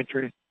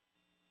documentary,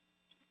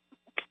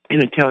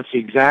 and it tells you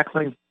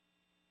exactly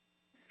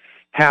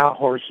how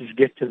horses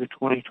get to the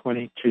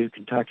 2022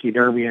 Kentucky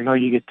Derby. I know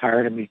you get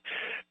tired of me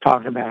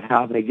talking about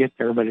how they get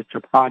there, but it's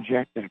a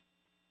project that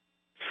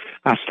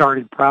I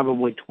started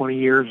probably 20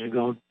 years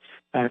ago,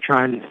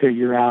 trying to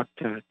figure out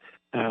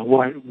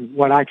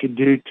what I could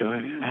do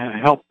to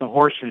help the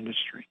horse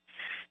industry.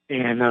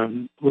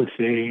 And with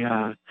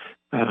the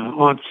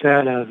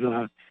onset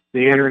of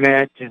the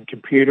internet and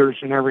computers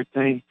and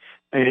everything,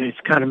 it's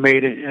kind of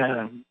made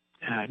it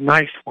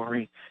nice for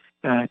me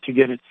to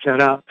get it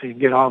set up and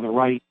get all the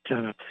right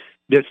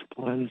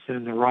disciplines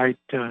and the right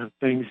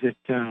things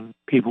that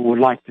people would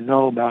like to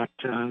know about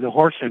the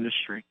horse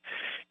industry.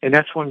 And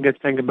that's one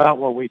good thing about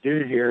what we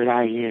do here at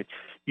IEN.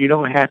 You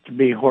don't have to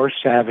be horse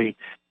savvy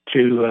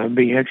to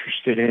be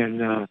interested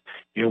in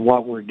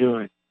what we're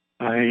doing.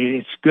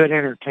 It's good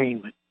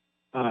entertainment,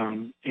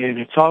 and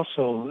it's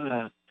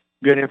also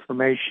good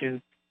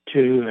information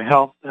to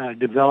help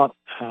develop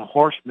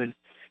horsemen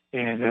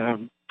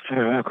and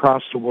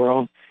across the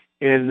world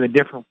in the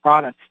different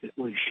products that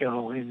we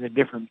show, in the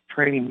different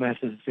training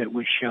methods that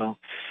we show,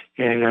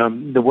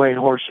 and the way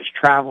horses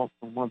travel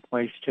from one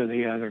place to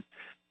the other.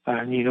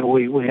 We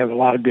have a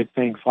lot of good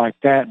things like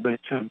that,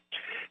 but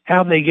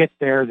how they get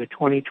there, the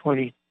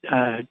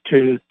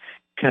 2022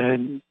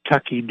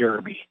 Kentucky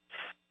Derby.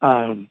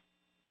 The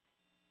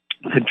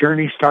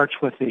journey starts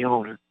with the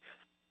owner.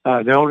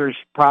 The owner is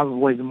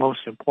probably the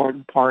most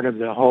important part of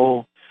the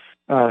whole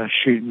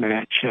shoot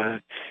match.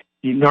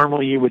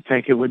 Normally you would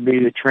think it would be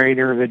the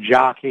trainer, the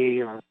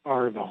jockey, or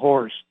the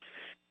horse,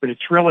 but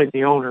it's really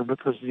the owner,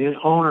 because the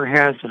owner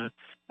has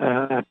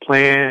a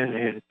plan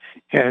and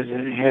has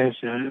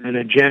an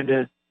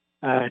agenda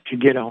to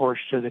get a horse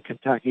to the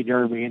Kentucky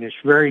Derby, and it's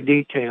very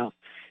detailed.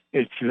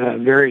 It's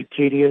very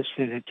tedious,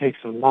 and it takes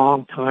a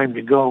long time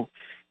to go,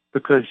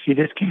 because you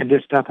just can't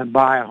just up and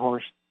buy a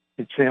horse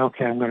and say,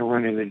 okay, I'm going to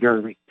run in the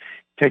Derby.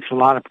 It takes a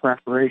lot of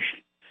preparation.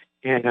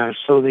 And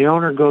so the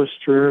owner goes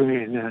through,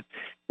 and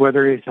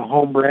whether it's a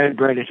homebred,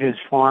 bred at his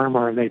farm,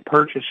 or they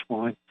purchase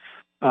one,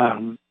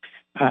 the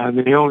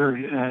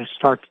owner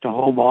starts the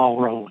whole ball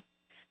rolling.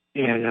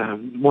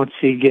 And once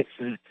he gets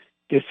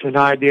an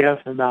idea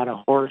about a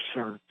horse,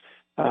 or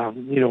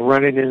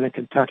running in the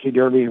Kentucky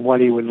Derby and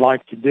what he would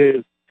like to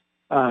do,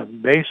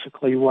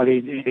 basically what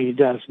he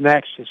does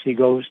next is he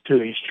goes to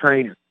his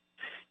trainer,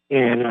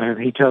 and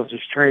he tells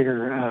his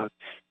trainer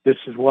this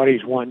is what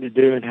he's wanting to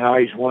do and how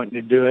he's wanting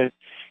to do it,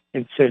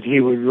 and said he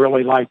would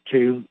really like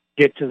to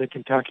get to the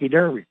Kentucky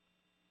Derby.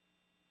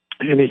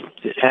 And he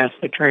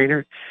asked the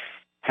trainer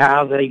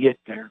how they get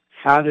there.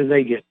 How do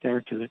they get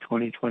there to the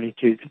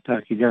 2022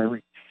 Kentucky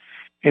Derby?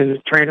 And the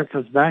trainer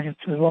comes back and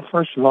says, well,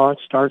 first of all, it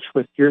starts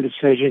with your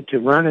decision to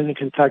run in the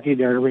Kentucky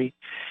Derby.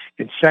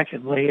 And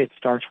secondly, it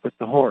starts with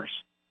the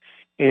horse.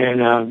 And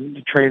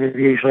the trainer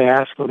usually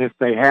asks them if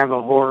they have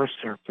a horse,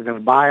 or if they're going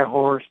to buy a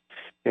horse,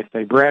 if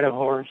they bred a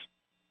horse,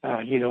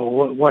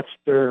 what's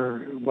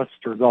their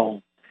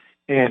goal.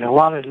 And a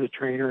lot of the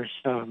trainers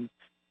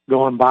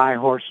go and buy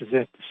horses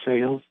at the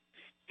sales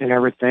and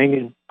everything.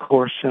 And, of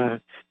course,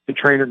 the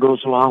trainer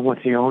goes along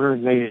with the owner,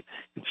 and they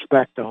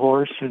inspect the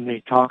horse, and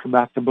they talk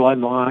about the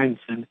bloodlines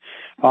and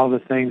all the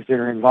things that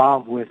are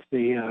involved with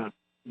the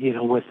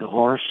with the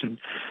horse, and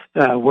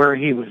where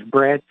he was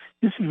bred.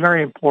 This is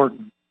very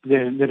important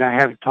that I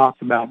haven't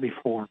talked about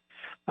before.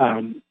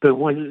 But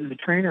when the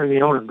trainer and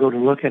the owner go to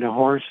look at a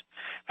horse,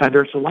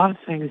 there's a lot of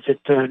things that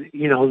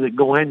that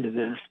go into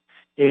this,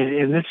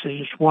 and this is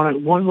just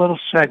one little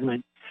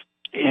segment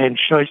and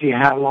shows you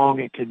how long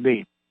it could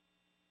be.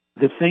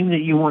 The thing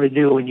that you want to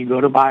do when you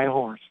go to buy a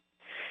horse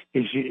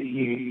is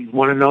you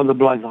want to know the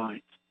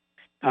bloodlines,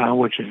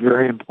 which is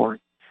very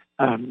important.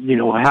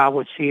 How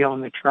was he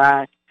on the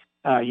track?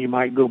 You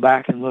might go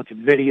back and look at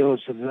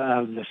videos of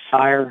the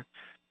sire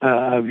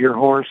of your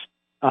horse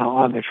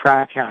on the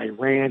track, how he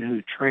ran,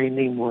 who trained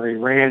him, where he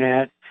ran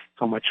at,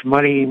 how much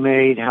money he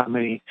made, how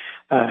many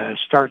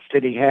starts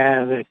did he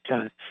have at,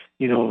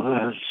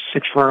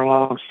 6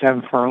 furlongs,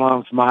 7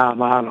 furlongs, mile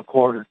and a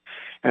quarter.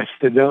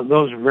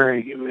 Those are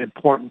very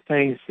important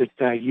things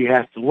that you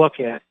have to look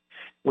at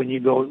when you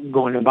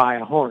going to buy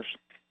a horse.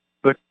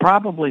 But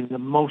probably the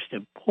most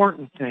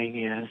important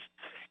thing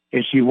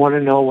is you want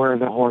to know where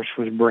the horse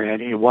was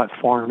bred and what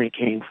farm he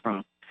came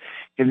from.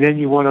 And then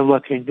you want to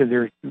look into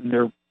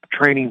their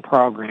training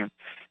program.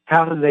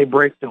 How do they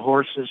break the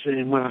horses?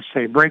 And when I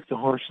say break the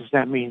horses,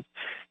 that means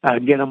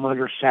get them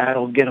under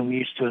saddle, get them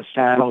used to a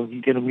saddle,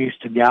 get them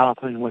used to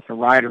galloping with a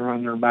rider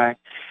on their back,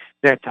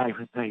 that type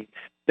of thing.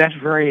 That's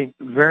very,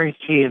 very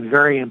key and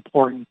very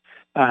important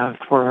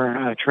for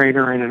a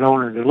trainer and an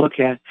owner to look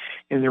at.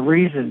 And the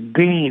reason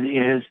being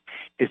is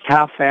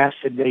how fast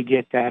did they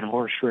get that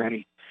horse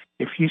ready.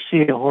 If you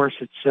see a horse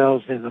that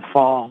sells in the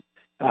fall,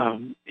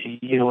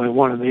 in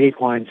one of the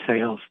equine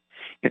sales,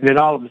 and then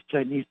all of a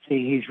sudden you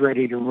see he's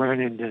ready to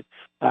run into,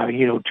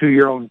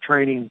 2-year-old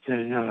trainings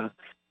in,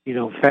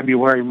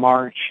 February,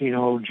 March,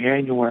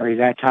 January,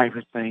 that type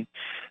of thing.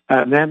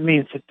 That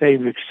means that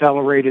they've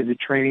accelerated the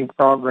training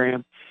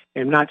program.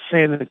 I'm not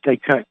saying that they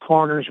cut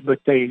corners, but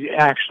they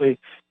actually,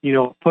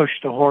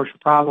 pushed the horse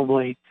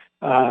probably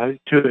to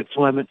its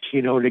limits,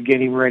 to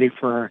get him ready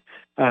for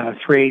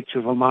 3/8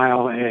 of a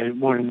mile at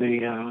one of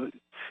the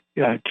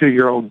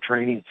 2-year-old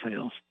training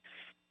sales.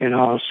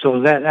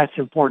 So that's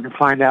important to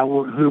find out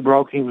who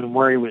broke him and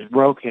where he was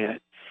broke at.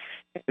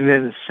 And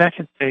then the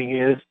second thing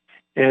is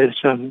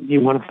you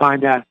want to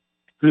find out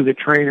who the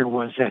trainer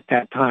was at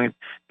that time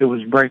that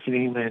was breaking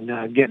him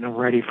and getting him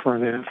ready for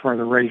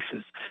the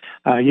races.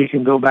 You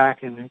can go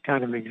back and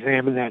kind of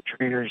examine that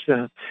trainer's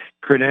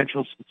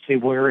credentials and see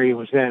where he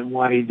was at and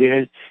what he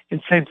did.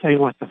 And same thing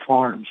with the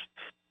farms,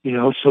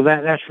 So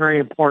that's very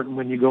important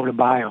when you go to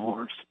buy a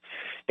horse.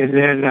 And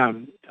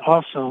then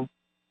also,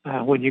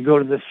 when you go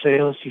to the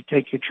sales, you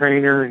take your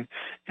trainer,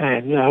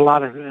 and a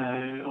lot of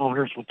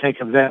owners will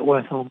take a vet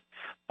with them.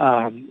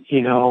 And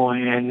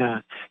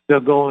they'll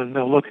go and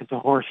they'll look at the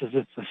horses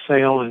at the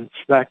sale and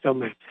inspect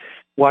them and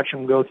watch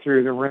them go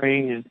through the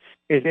ring. And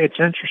it's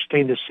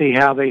interesting to see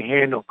how they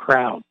handle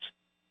crowds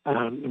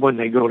when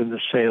they go to the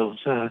sales.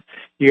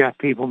 You got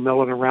people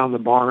milling around the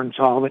barns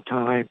all the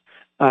time,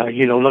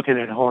 looking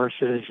at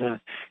horses.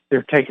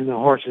 They're taking the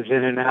horses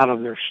in and out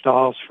of their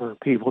stalls for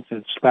people to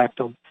inspect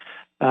them,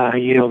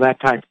 that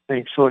type of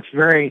thing. So it's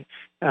very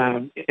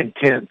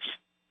intense.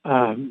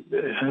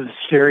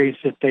 Series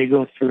that they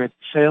go through at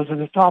the sales,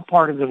 and it's all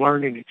part of the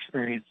learning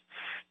experience,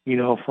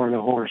 for the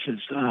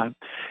horses.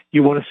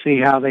 You want to see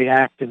how they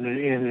act in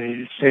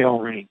the sale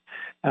ring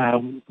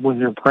when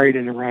they're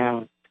parading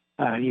around,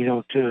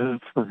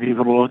 for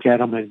people to look at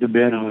them and to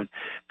bid on.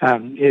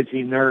 Is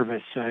he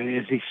nervous?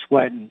 Is he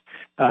sweating?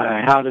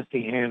 How does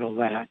he handle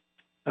that?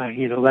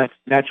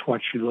 That's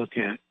what you look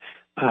at,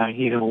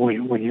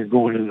 when you're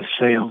going to the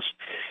sales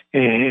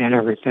and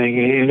everything,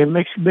 and it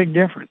makes a big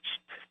difference.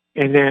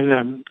 And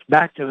then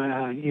back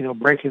to,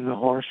 breaking the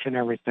horse and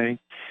everything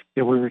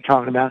that we were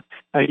talking about.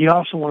 You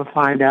also want to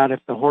find out if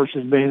the horse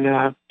has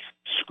been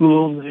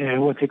schooled,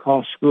 and what they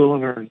call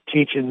schooling, or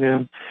teaching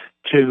them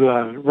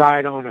to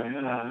ride on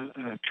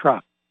a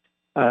truck,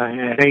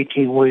 an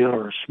 18-wheeler,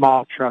 or a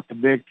small truck, a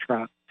big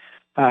truck,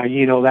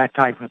 that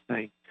type of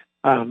thing.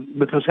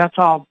 Because that's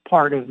all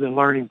part of the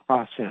learning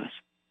process.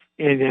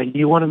 And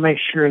you want to make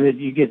sure that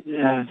you get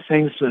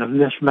things of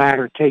this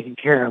matter taken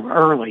care of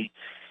early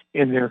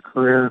in their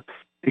career,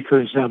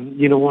 because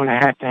you don't want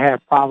to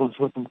have problems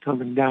with them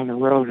coming down the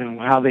road and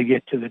how they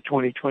get to the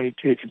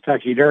 2022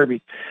 Kentucky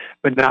Derby,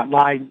 but not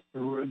loading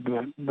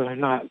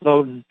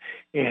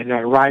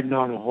and riding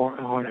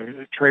on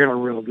a trailer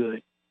real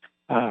good.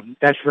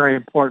 That's very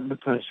important,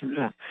 because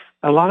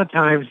a lot of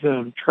times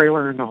the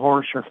trailer and the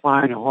horse, or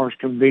flying a horse,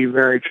 can be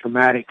very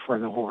traumatic for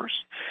the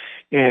horse.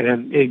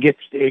 And it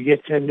gets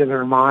into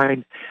their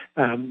mind.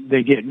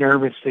 They get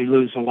nervous. They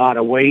lose a lot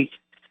of weight.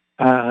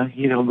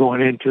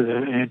 Going into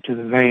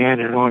the van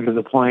and onto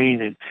the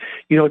plane, and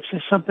it's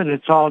just something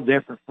that's all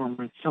different from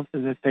them. It's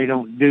something that they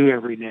don't do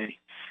every day.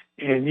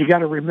 And you got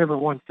to remember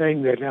one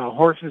thing, that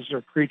horses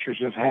are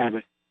creatures of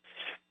habit,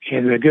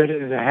 and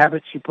the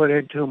habits you put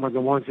into them are the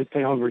ones that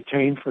they'll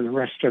retain for the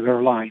rest of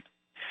their life.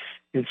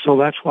 And so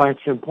that's why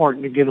it's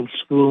important to get them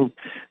schooled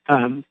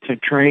to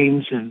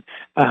trains and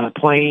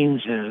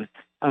planes and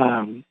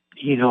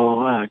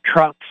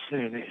trucks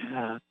and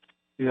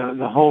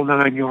the whole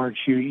 9 yards.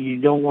 You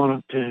don't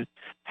want them to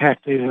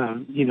have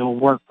to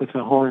work with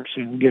the horse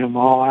and get them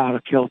all out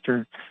of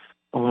kilter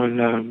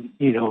on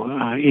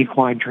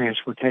equine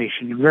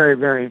transportation. Very,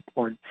 very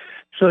important.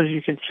 So as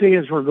you can see,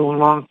 as we're going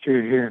along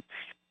through here,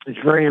 It's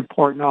very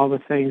important, all the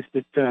things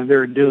that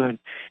they're doing.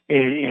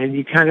 And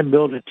you kind of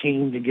build a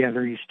team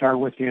together. You start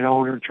with the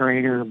owner,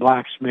 trainer, a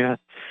blacksmith,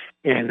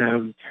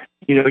 and,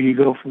 you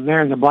go from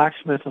there. And the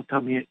blacksmith will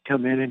come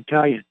in and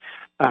tell you,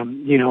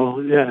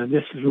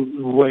 this is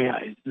the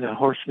way the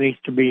horse needs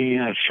to be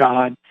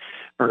shod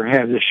or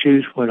have the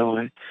shoes put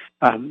on.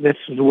 This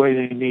is the way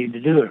they need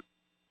to do it.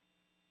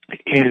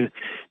 And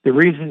the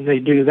reason they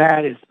do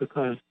that is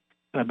because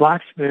a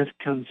blacksmith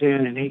comes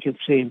in and he can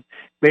see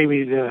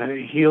maybe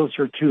the heels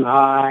are too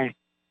high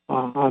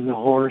on the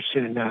horse,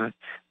 and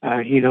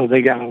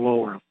they got to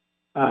lower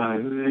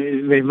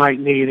them. They might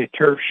need a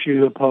turf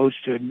shoe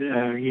opposed to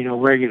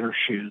regular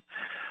shoe.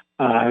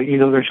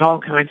 There's all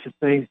kinds of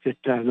things that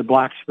the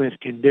blacksmith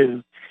can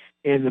do,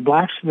 and the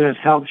blacksmith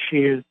helps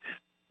you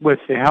with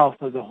the health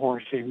of the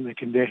horse and the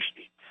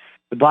conditioning.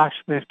 The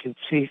blacksmith can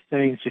see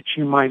things that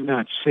you might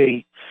not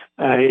see.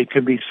 It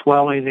could be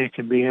swelling, it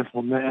could be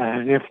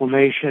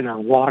inflammation or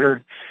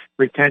water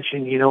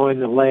retention, in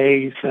the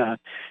legs.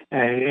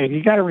 And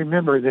you got to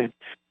remember that,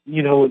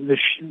 the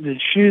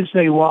shoes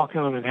they walk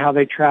on and how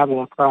they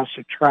travel across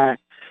the track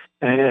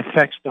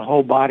affects the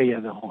whole body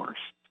of the horse.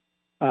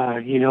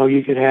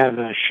 You could have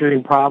a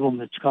shoeing problem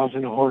that's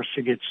causing a horse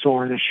to get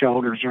sore in the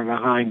shoulders or the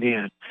hind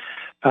end.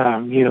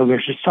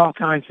 There's just all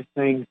kinds of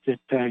things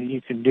that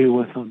you can do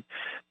with them.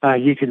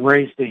 You can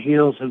raise the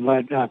heels and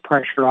let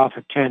pressure off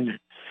a tendon.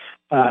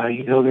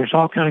 There's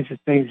all kinds of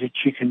things that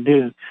you can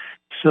do.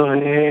 So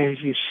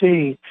as you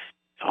see,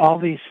 all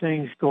these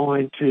things go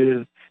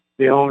into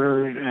the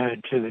owner,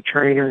 to the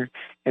trainer,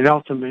 and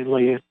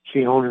ultimately it's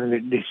the owner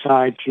that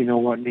decides,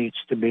 what needs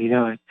to be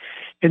done.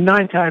 And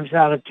 9 times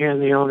out of 10,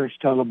 the owners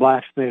tell the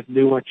blacksmith,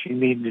 do what you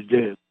need to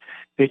do.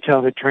 They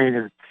tell the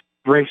trainer,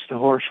 race the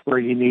horse where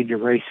you need to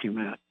race him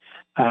at.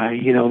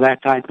 That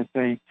type of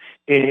thing.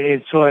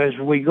 And so as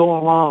we go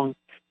along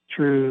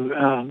through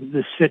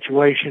the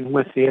situation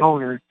with the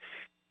owner,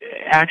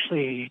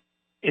 actually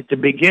at the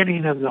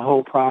beginning of the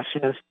whole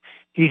process,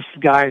 he's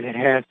the guy that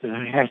has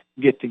to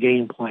get the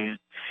game plan.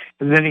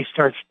 And then he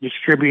starts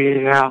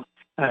distributing it out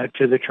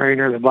to the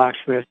trainer, the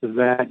blacksmith, the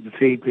vet, the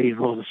feed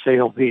people, the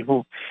sale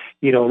people,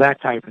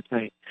 that type of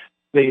thing.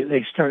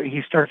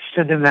 He starts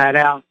sending that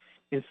out.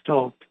 And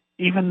so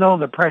even though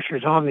the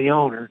pressure's on the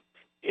owner,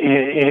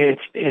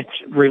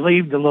 it's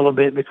relieved a little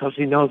bit because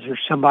he knows there's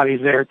somebody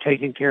there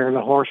taking care of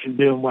the horse and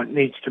doing what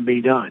needs to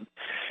be done,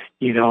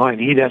 and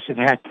he doesn't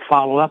have to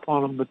follow up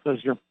on them because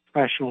they're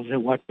professionals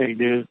at what they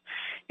do.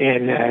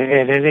 And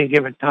at any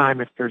given time,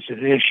 if there's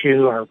an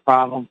issue or a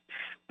problem,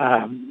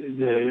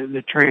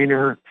 the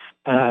trainer,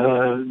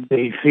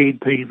 the feed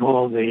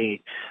people, the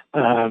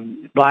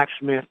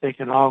blacksmith, they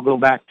can all go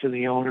back to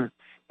the owner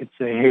and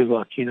say, hey,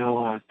 look,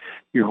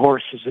 your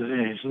horse is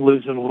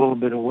losing a little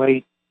bit of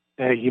weight.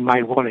 You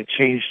might want to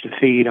change the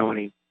feed on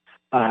him,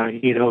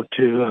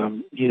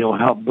 to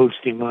help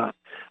boost him up.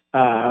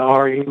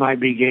 Or you might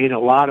be gaining a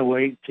lot of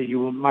weight, so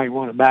you might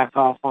want to back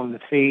off on the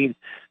feed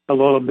a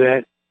little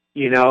bit,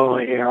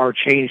 or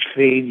change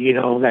feed,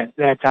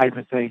 that type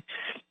of thing.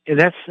 And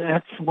that's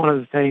one of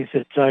the things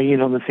that,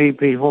 the feed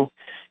people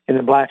and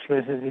the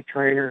blacksmith and the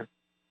trainer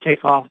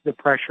take off the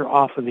pressure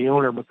off of the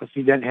owner, because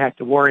he doesn't have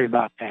to worry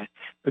about that,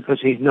 because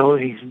he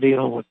knows he's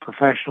dealing with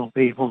professional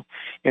people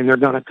and they're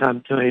going to come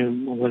to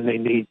him when they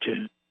need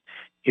to.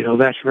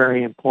 That's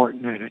very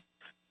important in it,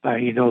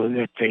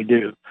 that they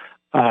do.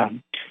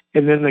 And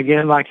then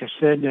again, like I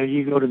said,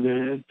 you go to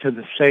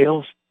the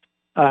sales,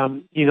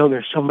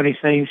 there's so many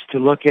things to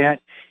look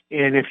at.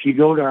 And if you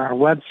go to our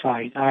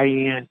website,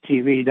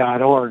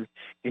 ientv.org,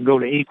 and go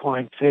to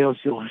equine sales,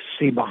 you'll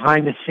see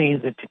behind the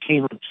scenes at the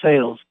Keeneland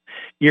sales,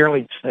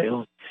 yearling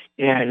sales,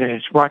 and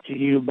it's brought to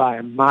you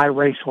by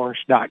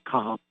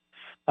myracehorse.com,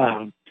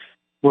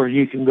 where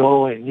you can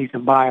go and you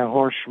can buy a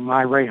horse from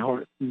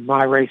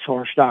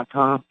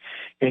myracehorse.com,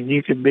 and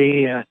you can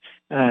be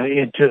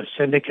into a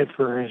syndicate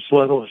for as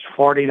little as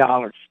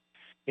 $40.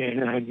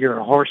 And you're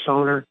a horse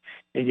owner,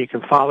 and you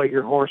can follow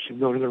your horse and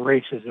go to the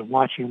races and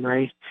watch him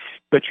race,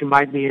 but you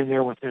might be in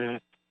there with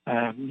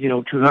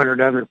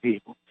 200 other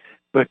people.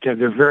 But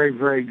they're very,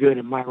 very good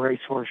at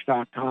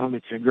myracehorse.com.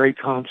 It's a great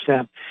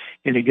concept,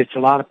 and it gets a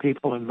lot of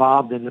people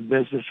involved in the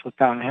business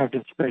without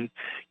having to spend,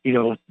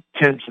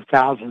 tens of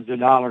thousands of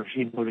dollars,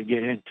 to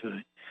get into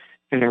it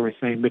and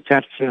everything. But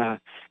that's a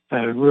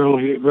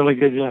really, really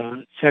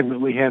good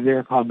segment we have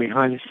there called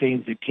Behind the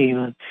Scenes at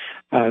Keeneland,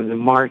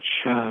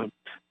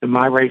 the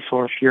My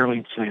Racehorse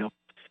yearling sale.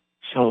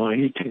 So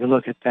you take a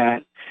look at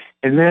that.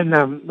 And then,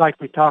 like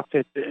we talked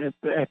at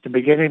the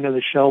beginning of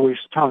the show, we were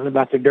talking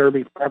about the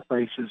Derby prep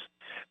races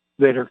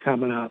that are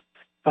coming up.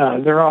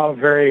 They're all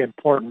very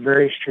important,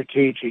 very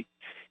strategic.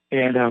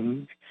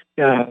 And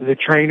the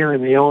trainer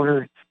and the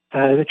owner,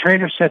 the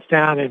trainer sits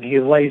down and he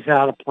lays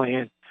out a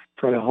plan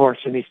for the horse,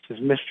 and he says,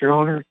 Mr.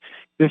 Owner,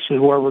 this is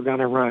where we're going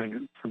to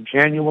run from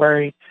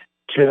January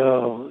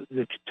till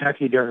the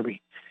Kentucky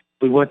Derby.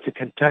 We want the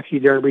Kentucky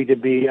Derby to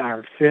be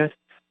our 5th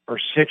or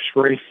 6th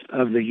race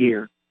of the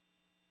year.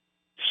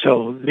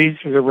 So these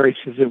are the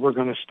races that we're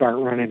going to start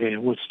running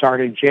in. We'll start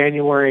in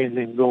January and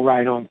then go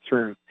right on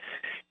through.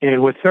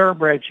 And with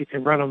thoroughbreds, you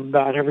can run them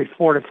about every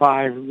 4 to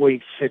 5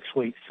 weeks, 6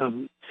 weeks.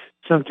 Some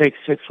take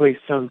 6 weeks,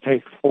 some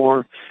take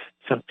 4.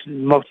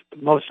 Most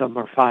of them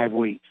are 5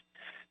 weeks.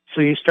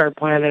 So you start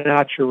planning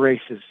out your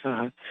races.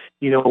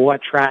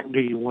 What track do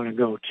you want to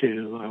go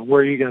to?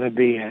 Where are you going to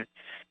be at?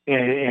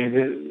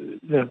 And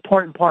the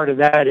important part of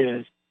that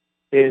is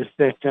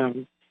that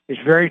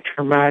it's very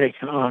traumatic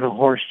on a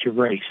horse to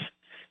race.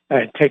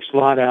 It takes a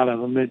lot out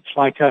of them. It's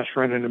like us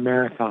running a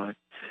marathon.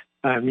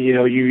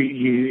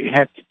 You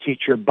have to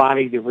teach your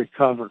body to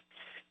recover.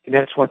 And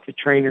that's what the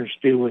trainers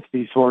do with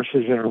these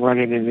horses that are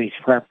running in these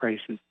prep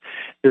races.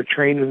 They're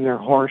training their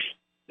horse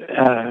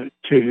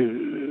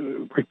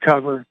to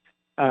recover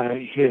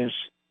his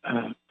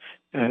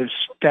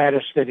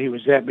status that he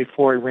was at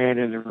before he ran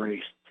in the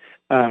race.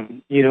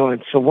 And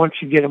so once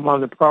you get them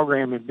on the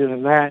program and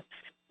doing that,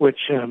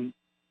 which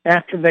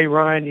after they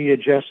run, you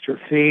adjust their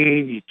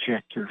feed, you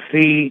check their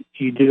feet,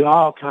 you do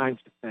all kinds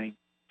of things.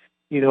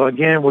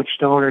 Again, which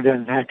the owner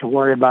doesn't have to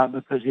worry about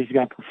because he's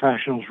got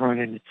professionals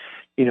running,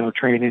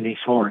 training his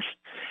horse.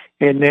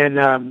 And then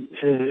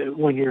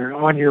when you're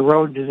on your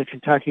road to the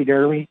Kentucky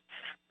Derby,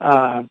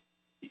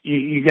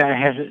 you got to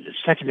have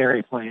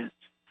secondary plans.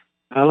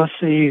 Let's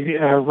say you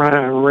run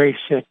a race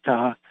at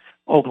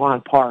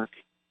Oaklawn Park,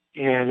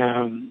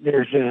 and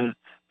there's a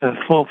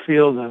full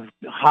field of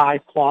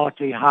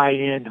high-quality,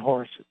 high-end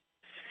horses.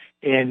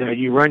 And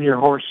you run your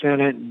horse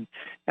in it, and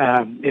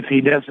if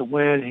he doesn't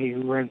win, he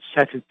runs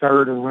second,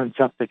 third, or runs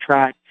up the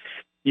track.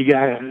 You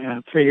got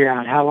to figure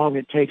out how long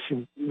it takes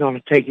him, going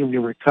to take him to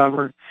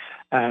recover,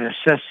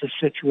 assess the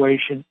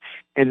situation,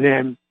 and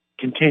then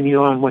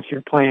continue on with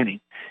your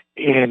planning.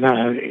 And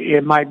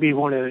it might be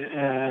one of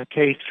the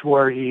cases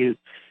where you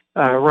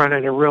run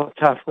in a real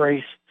tough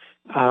race,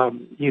 a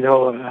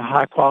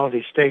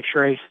high-quality stakes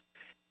race,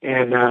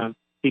 and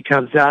he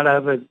comes out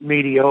of it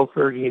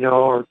mediocre,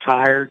 or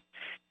tired.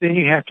 Then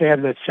you have to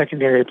have that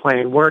secondary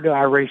plan. Where do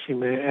I race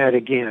him at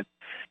again?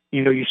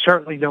 You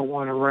certainly don't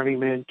want to run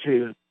him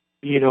into,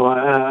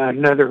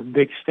 another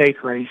big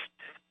stake race,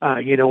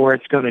 where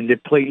it's going to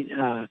deplete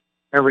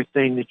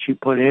everything that you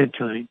put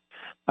into him.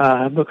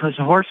 Because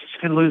the horses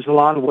can lose a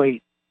lot of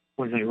weight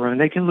when they run.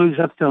 They can lose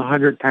up to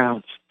 100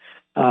 pounds.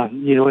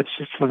 It's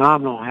just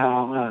phenomenal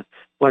how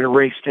what a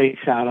race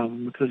takes out of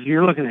them, because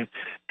you're looking at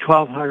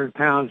 1,200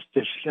 pounds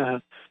just,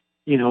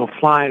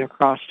 flying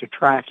across the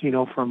track,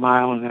 for a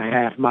mile and a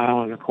half,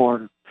 mile and a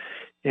quarter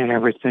and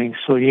everything.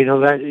 So,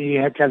 that you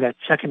have to have that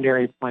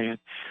secondary plan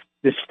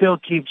that still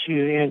keeps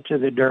you into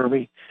the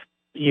Derby,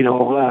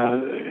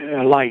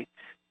 light.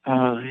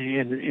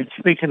 And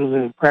speaking of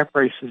the prep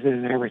races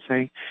and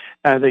everything,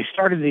 they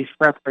started these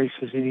prep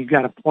races, and you've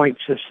got a point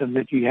system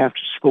that you have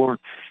to score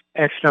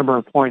X number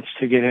of points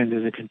to get into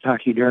the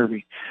Kentucky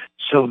Derby.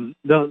 So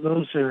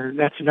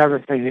that's another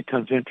thing that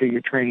comes into your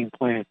training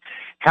plan.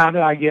 How do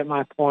I get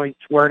my points?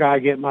 Where do I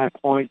get my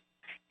points?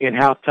 And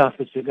how tough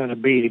is it going to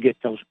be to get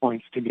those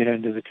points to get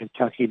into the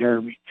Kentucky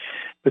Derby?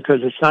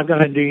 Because it's not going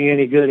to do you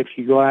any good if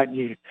you go out and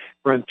you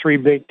run 3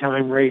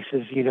 big-time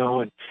races,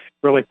 and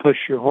really push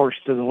your horse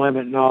to the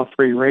limit in all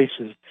 3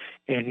 races.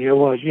 And,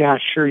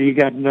 sure, you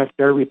got enough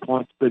Derby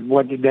points, but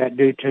what did that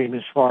do to him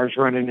as far as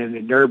running in the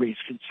Derby is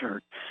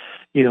concerned?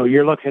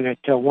 You're looking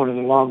at one of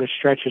the longest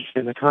stretches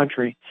in the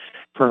country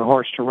for a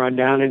horse to run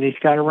down, and he's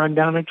got to run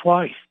down it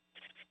twice.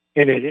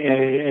 And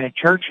at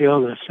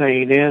Churchill, the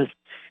saying is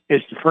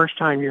the first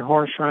time your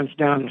horse runs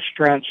down the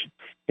stretch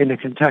in the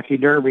Kentucky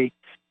Derby,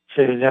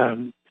 that's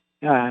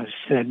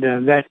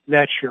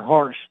your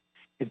horse.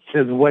 And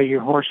so the way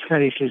your horse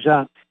finishes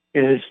up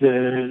is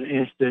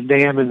the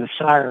dam and the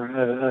sire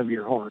of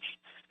your horse.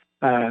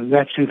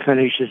 That's who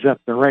finishes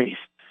up the race.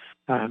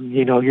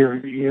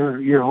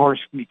 Your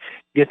horse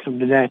gets them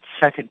to that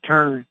second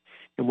turn,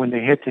 and when they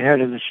hit the head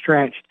of the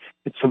stretch,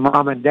 it's the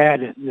mom and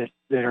dad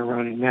that are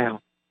running now.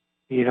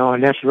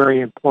 And that's very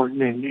important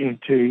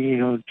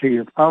to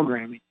your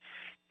programming.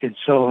 And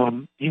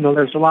so,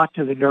 there's a lot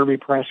to the Derby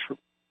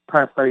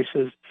prep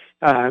races.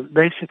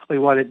 Basically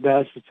what it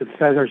does is it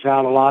feathers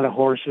out a lot of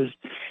horses,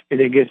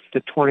 and it gets the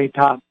 20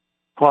 top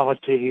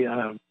quality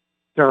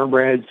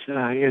thoroughbreds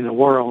in the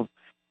world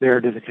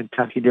there to the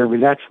Kentucky Derby.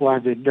 That's why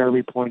the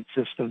Derby point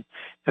system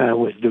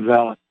was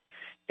developed.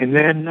 And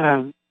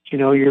then,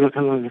 you're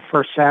looking on the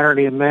first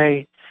Saturday of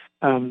May.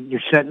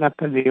 You're setting up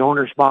in the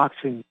owner's box,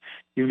 and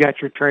you've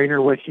got your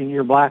trainer with you, and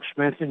your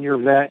blacksmith, and your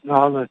vet, and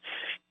all the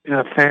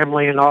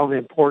family, and all the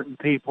important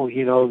people,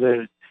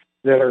 that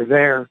are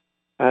there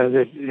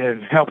that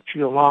have helped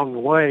you along the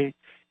way.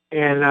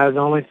 And the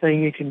only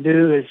thing you can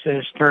do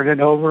is turn it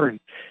over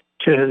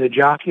to the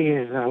jockey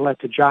and let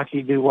the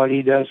jockey do what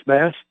he does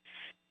best.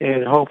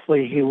 And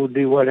hopefully he will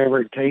do whatever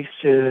it takes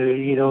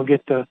to,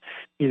 get the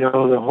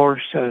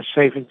horse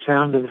safe and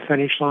sound to the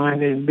finish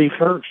line and be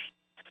first.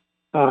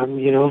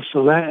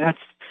 So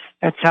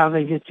that's how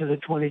they get to the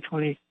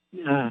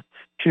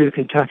 2022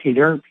 Kentucky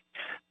Derby.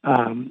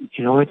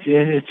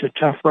 It's a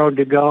tough road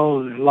to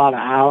go. A lot of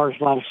hours,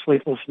 a lot of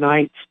sleepless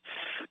nights,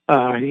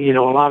 a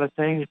lot of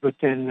things. But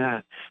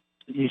then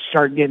you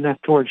start getting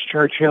up towards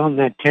Churchill, and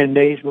that 10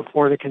 days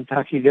before the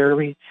Kentucky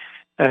Derby,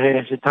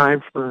 it's a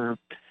time for,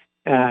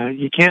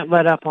 you can't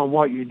let up on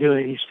what you're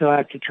doing. You still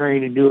have to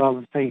train and do all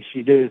the things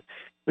you do.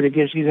 But it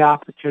gives you the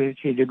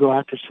opportunity to go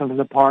out to some of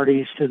the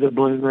parties, to the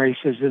balloon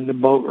races and the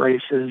boat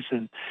races,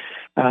 and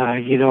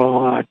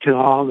to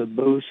all the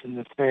booths and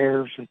the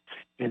fairs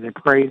and the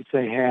parades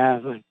they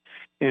have,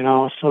 and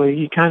also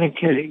you kind of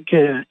get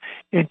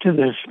into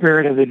the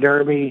spirit of the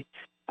Derby.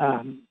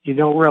 You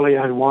don't really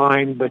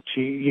unwind, but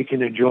you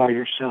can enjoy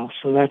yourself.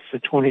 So that's the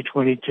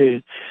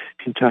 2022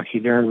 Kentucky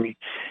Derby,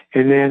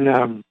 and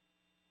then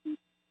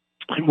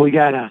we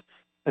got a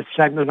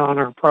segment on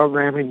our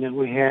programming that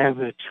we have.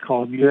 It's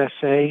called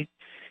USA,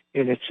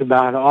 and it's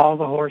about all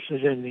the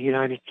horses in the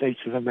United States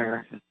of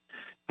America.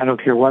 I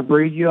don't care what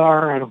breed you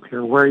are. I don't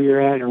care where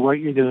you're at or what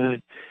you're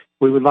doing.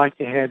 We would like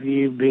to have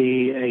you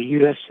be a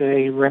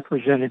USA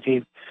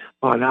representative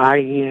on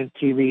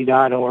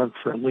IENTV.org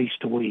for at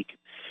least a week.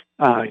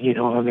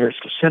 And there's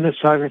send us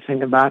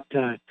everything about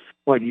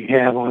what you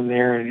have on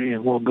there,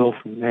 and we'll go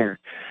from there.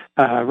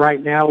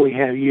 Right now we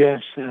have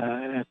U.S.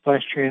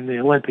 Equestrian, the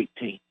Olympic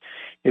team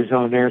is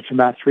on there. It's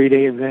about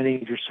 3-day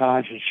eventing,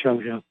 dressage, and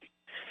show jumping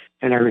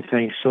and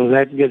everything. So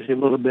that gives you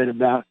a little bit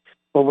about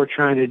what we're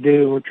trying to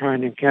do. We're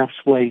trying to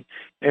encapsulate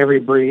every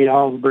breed,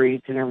 all the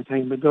breeds and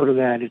everything, but go to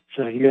that. It's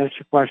U.S.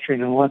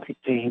 Equestrian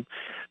Olympic team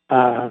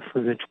for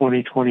the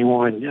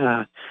 2021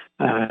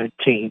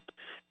 team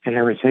and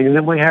everything. And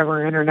then we have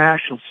our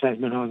international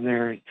segment on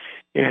there.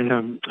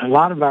 And a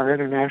lot of our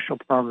international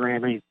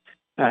programming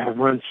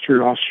runs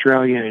through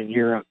Australia and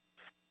Europe,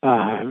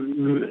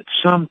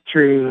 some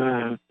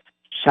through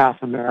South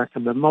America,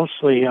 but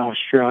mostly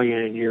Australia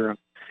and Europe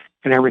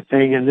and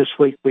everything. And this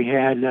week we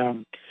had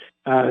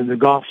the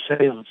golf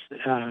sales,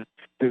 the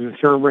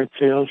thoroughbred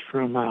sales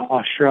from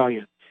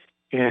Australia.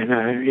 And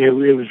it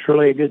was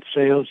really a good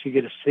sales. You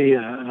get to see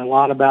a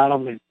lot about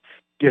them and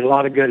get a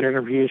lot of good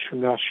interviews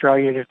from the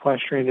Australian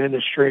equestrian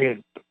industry,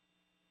 and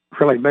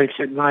really makes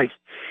it nice.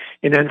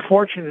 And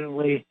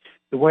unfortunately,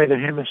 the way the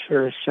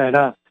hemisphere is set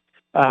up,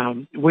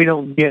 we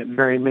don't get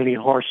very many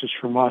horses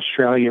from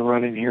Australia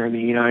running here in the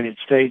United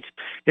States,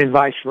 and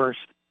vice versa.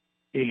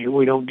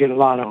 We don't get a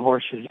lot of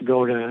horses to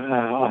go to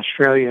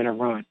Australia to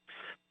run.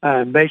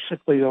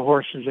 Basically, the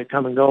horses that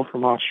come and go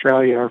from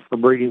Australia are for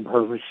breeding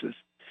purposes.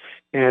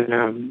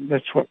 And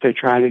that's what they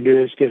try to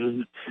do, is get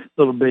a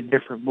little bit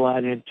different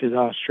blood into the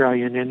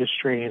Australian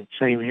industry, and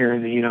same here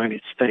in the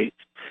United States.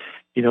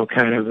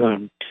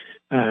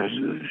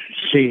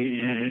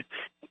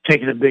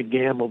 Taking a big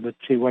gamble, but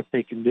see what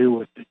they can do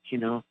with it,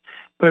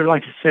 But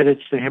like I said,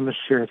 it's the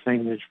hemisphere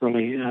thing that's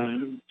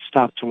really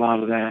stopped a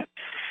lot of that.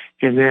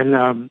 And then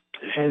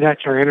and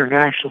that's our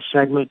international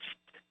segments.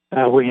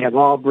 We have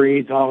all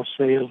breeds, all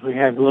sales. We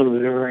have a little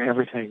bit of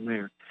everything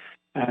there,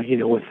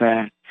 with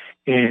that.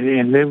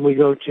 And then we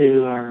go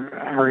to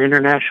our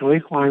international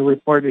equine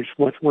report, is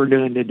what we're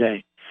doing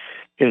today.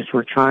 Is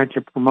we're trying to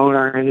promote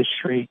our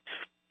industry,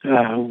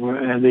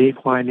 and the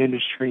equine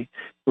industry.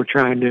 We're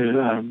trying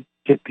to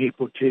get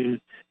people to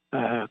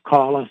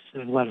call us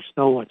and let us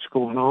know what's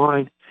going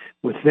on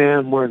with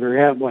them, where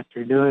they're at, what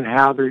they're doing,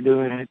 how they're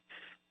doing it,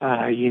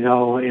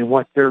 and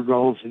what their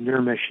goals and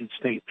their mission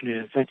statement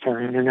is. That's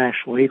our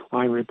International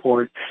Equine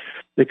Report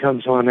that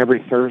comes on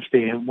every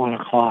Thursday at 1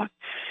 o'clock.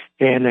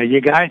 And you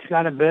guys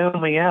got to bail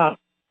me out.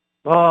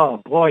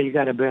 Oh, boy, you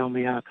got to bail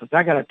me out, because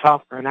I got to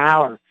talk for an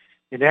hour,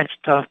 and that's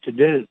tough to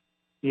do,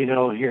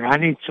 here. I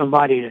need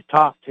somebody to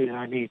talk to.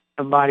 I need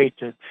somebody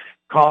to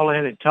call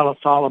in and tell us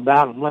all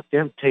about them. Let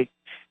them take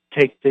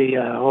the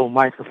whole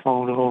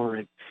microphone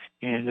over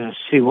and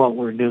see what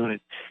we're doing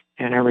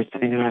and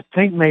everything. And I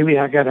think maybe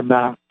I got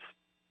about,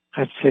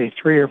 I'd say,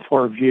 3 or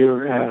 4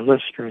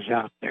 listeners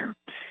out there.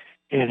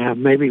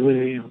 And maybe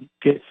we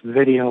get some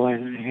video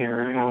in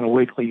here on a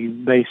weekly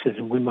basis,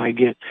 and we might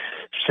get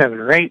 7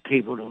 or 8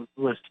 people to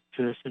listen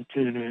to us and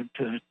tune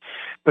into it.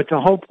 But the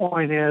whole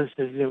point is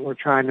that we're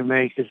trying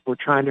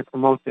to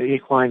promote the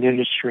equine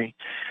industry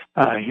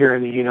here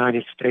in the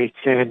United States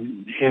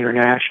and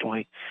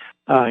internationally.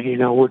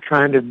 We're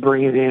trying to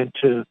bring it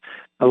into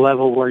a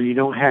level where you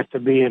don't have to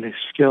be a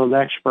skilled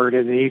expert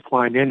in the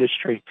equine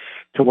industry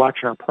to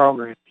watch our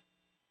program.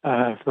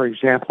 For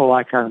example,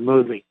 like our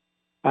movie.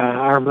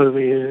 Our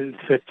movie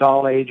fits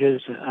all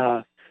ages,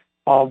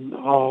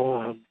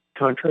 all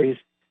countries.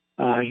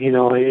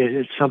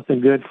 It's something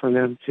good for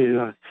them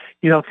to,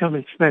 come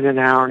and spend an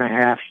hour and a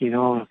half,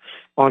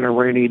 on a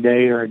rainy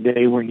day or a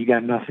day when you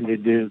got nothing to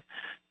do.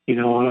 We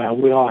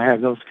all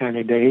have those kind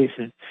of days,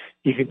 and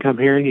you can come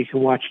here and you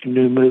can watch the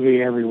new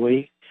movie every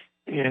week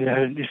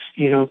and just,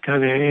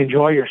 kind of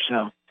enjoy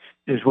yourself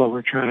is what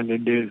we're trying to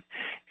do.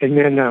 And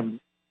then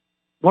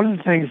one of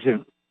the things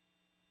that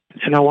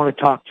and I want to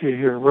talk to you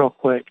here real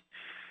quick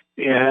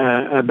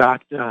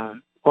about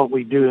what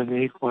we do in the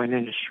equine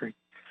industry.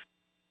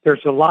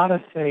 There's a lot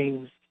of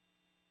things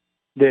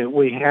that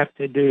we have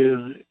to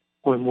do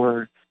when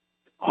we're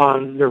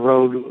on the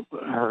road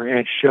or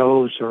at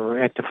shows or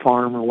at the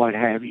farm or what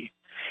have you.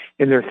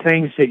 And they're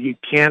things that you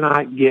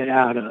cannot get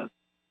out of.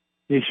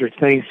 These are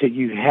things that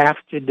you have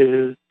to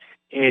do,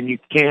 and you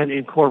can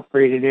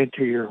incorporate it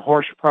into your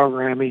horse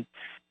programming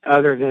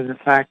other than the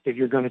fact that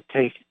you're going to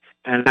take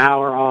an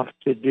hour off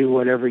to do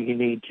whatever you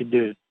need to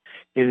do.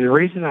 And the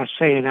reason I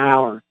say an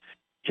hour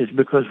is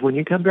because when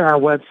you come to our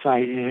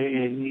website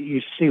and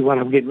you see what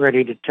I'm getting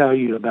ready to tell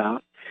you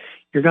about,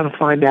 you're going to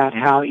find out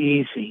how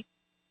easy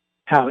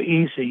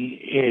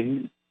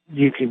and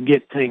you can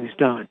get things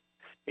done.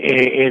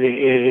 And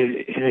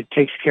it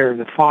takes care of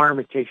the farm,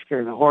 it takes care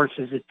of the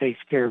horses, it takes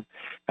care of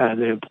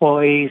the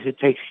employees, it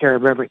takes care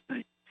of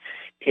everything.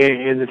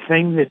 And the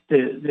thing that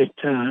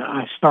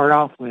I start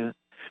off with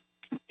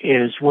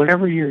is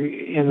whenever you're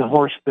in the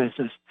horse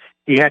business,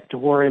 you have to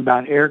worry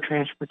about air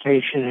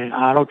transportation and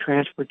auto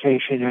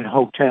transportation and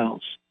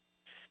hotels.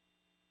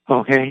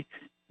 Okay?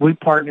 We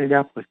partnered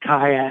up with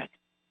kayak.com,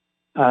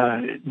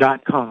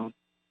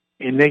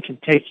 and they can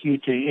take you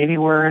to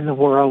anywhere in the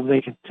world.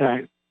 They can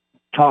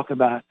talk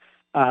about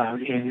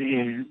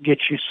and get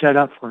you set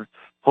up for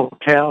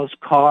hotels,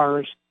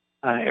 cars,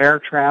 air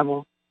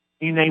travel.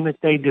 You name it,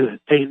 they do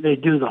it. They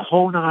do the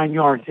whole 9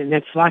 yards, and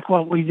it's like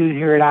what we do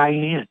here at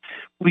IEN.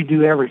 We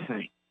do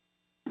everything.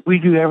 We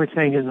do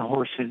everything in the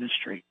horse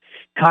industry.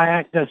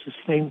 Kayak does the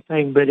same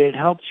thing, but it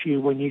helps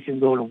you when you can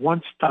go to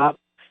one-stop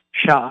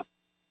shop,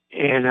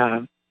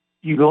 and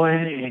you go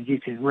in and you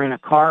can rent a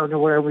car to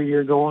wherever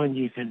you're going.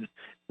 You can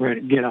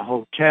get a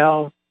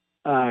hotel.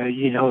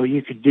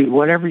 You can do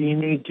whatever you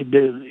need to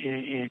do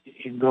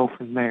and go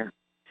from there.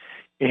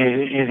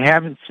 And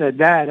having said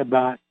that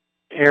about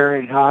air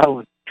and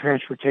auto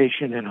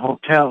transportation and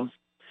hotels,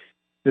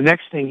 the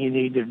next thing you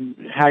need to,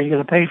 how are you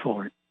going to pay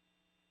for it?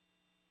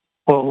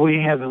 Well,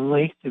 we have a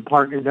link and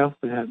partnered up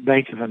with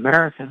Bank of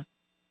America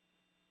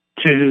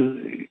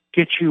to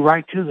get you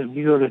right to them.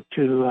 You go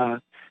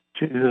to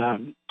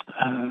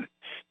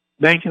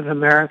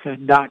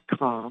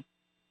bankofamerica.com,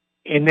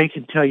 and they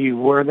can tell you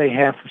where they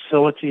have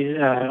facilities,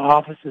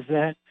 offices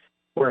at,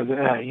 where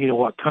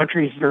what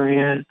countries they're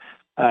in.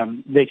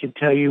 They can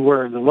tell you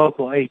where the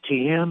local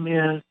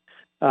ATM is.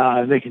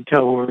 They can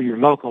tell where your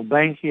local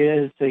bank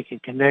is. They can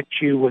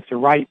connect you with the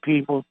right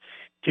people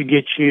to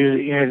get you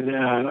in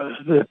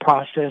the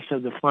process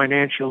of the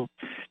financial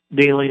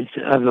dealings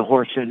of the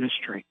horse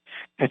industry.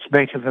 That's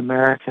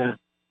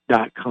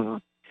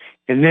bankofamerica.com.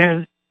 And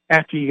then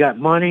after you got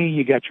money,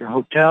 you got your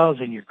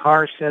hotels and your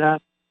cars set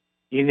up,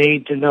 you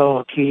need to know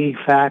a key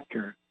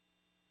factor,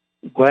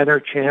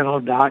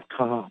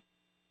 weatherchannel.com.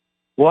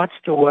 What's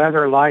the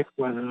weather like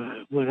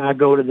when I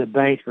go to the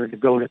bank or to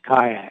go to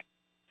kayak?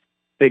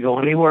 They go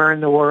anywhere in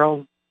the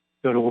world,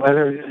 go to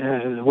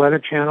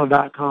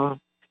weatherchannel.com.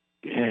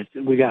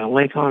 We got a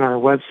link on our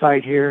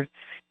website here,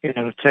 and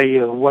it'll tell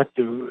you what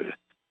the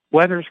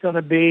weather's going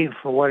to be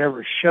for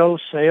whatever show,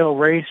 sale,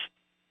 race,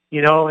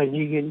 and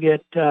you can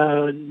get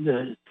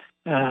the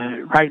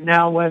right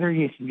now weather,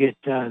 you can get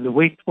the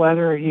week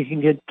weather, you can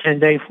get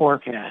 10-day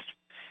forecast.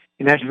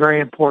 And that's very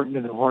important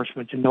to the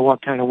horseman to know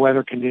what kind of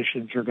weather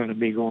conditions you're going to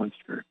be going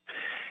through.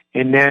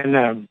 And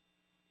then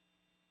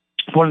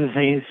one of the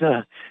things,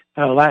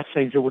 last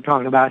things that we're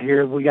talking about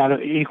here, we got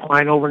an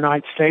equine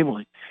overnight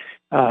stabling.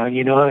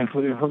 If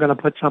we're going to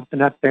put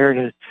something up there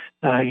to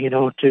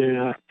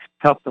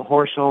help the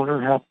horse owner,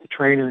 help the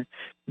trainer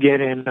get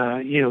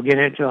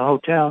into a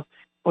hotel,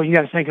 well, you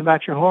got to think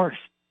about your horse.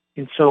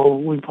 And so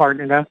we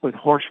partnered up with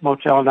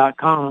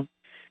horsemotel.com.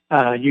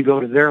 You go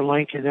to their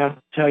link and they'll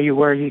tell you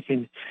where you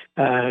can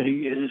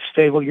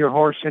stable your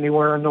horse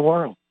anywhere in the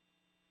world.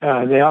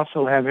 They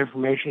also have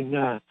information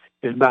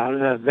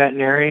about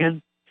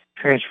veterinarian,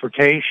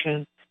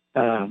 transportation,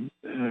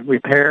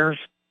 repairs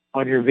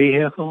on your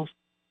vehicles.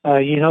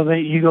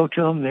 You go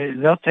to them,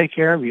 they'll take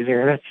care of you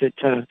there. That's at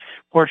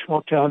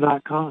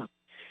horsemotel.com.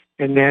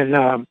 And then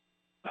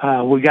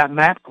we got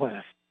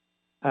MapQuest.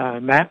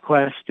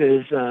 MapQuest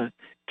is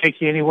take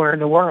you anywhere in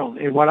the world.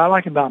 And what I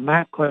like about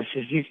MapQuest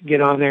is you can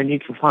get on there and you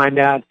can find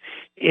out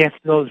if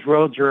those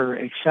roads are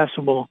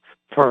accessible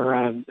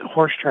for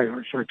horse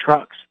trailers or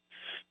trucks.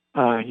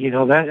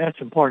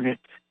 That's important.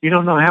 You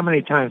don't know how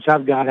many times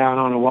I've got out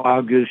on a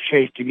wild goose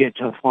chase to get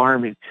to a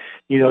farm, and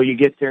you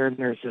get there and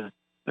there's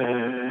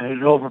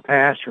an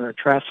overpass or a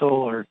trestle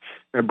or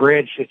a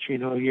bridge that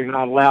you're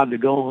not allowed to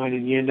go on,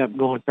 and you end up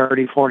going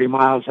 30, 40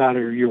 miles out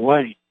of your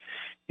way.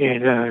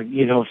 And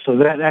so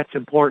that's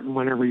important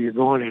whenever you're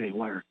going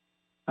anywhere.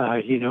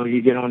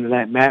 You get onto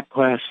that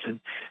MapQuest,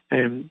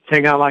 and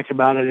thing I like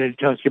about it, it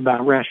tells you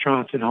about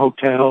restaurants and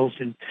hotels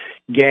and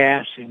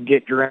gas and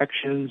get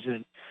directions,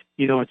 and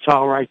it's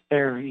all right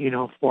there,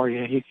 for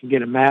you. You can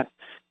get a map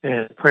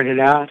printed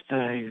out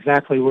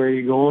exactly where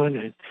you're going,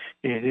 and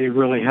it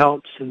really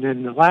helps. And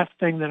then the last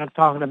thing that I'm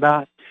talking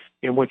about,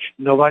 in which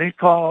nobody's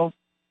called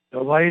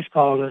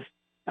us,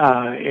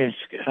 is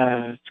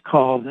it's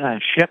called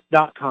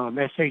ship.com,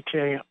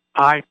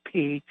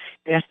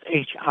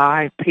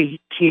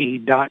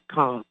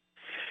 SHIPT.com.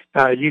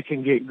 You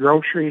can get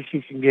groceries,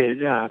 you can get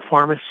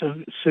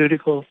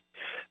pharmaceuticals,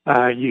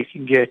 you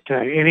can get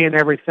any and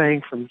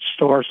everything from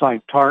stores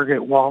like Target,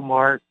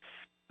 Walmart,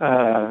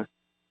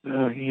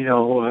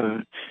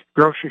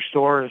 grocery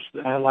stores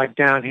like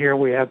down here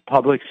we have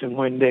Publix and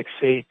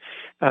Winn-Dixie.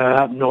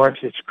 Up north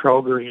it's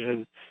Kroger's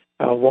and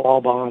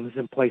Wall Bombs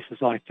and places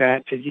like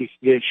that you can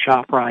get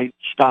ShopRite,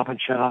 Stop and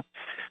Shop.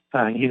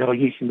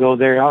 You can go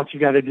there. All you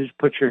got to do is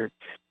put your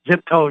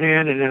zip code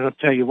in, and it'll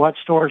tell you what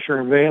stores are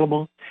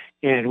available.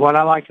 And what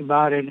I like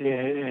about it,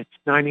 it's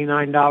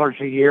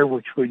 $99 a year,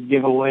 which would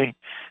give away.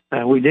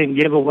 We didn't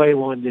give away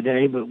one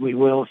today, but we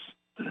will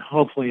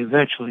hopefully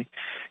eventually.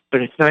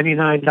 But it's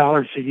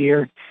 $99 a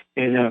year,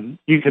 and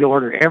you can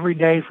order every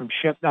day from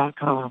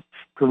ship.com,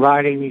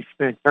 providing you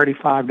spend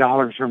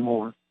 $35 or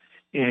more.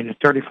 And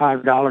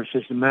 $35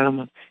 is the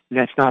minimum, and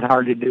that's not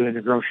hard to do in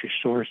the grocery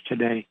stores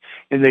today.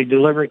 And they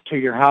deliver it to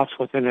your house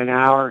within an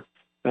hour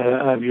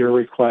of your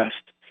request.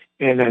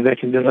 And they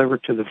can deliver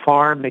to the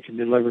farm, they can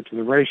deliver to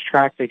the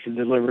racetrack, they can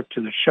deliver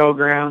to the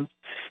showgrounds,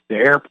 the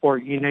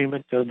airport, you name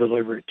it, they'll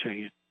deliver it to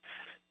you.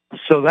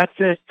 So that's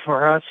it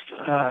for us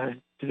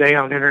today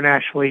on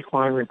International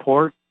Equine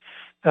Report.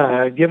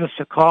 Give us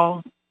a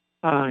call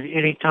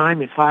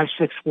anytime at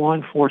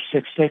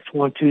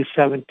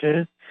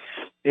 561-466-1272,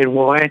 and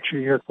we'll answer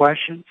your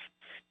questions.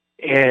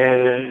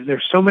 And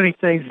there's so many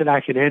things that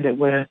I could end it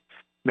with.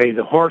 May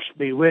the horse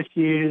be with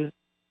you.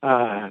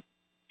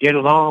 Get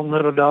along,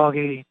 little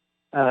doggy.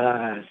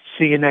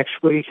 See you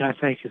next week, I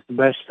think, is the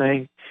best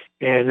thing.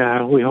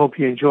 And we hope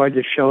you enjoyed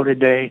the show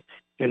today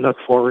and look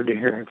forward to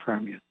hearing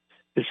from you.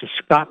 This is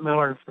Scott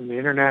Miller from the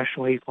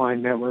International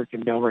Equine Network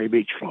in Delray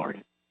Beach,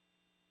 Florida.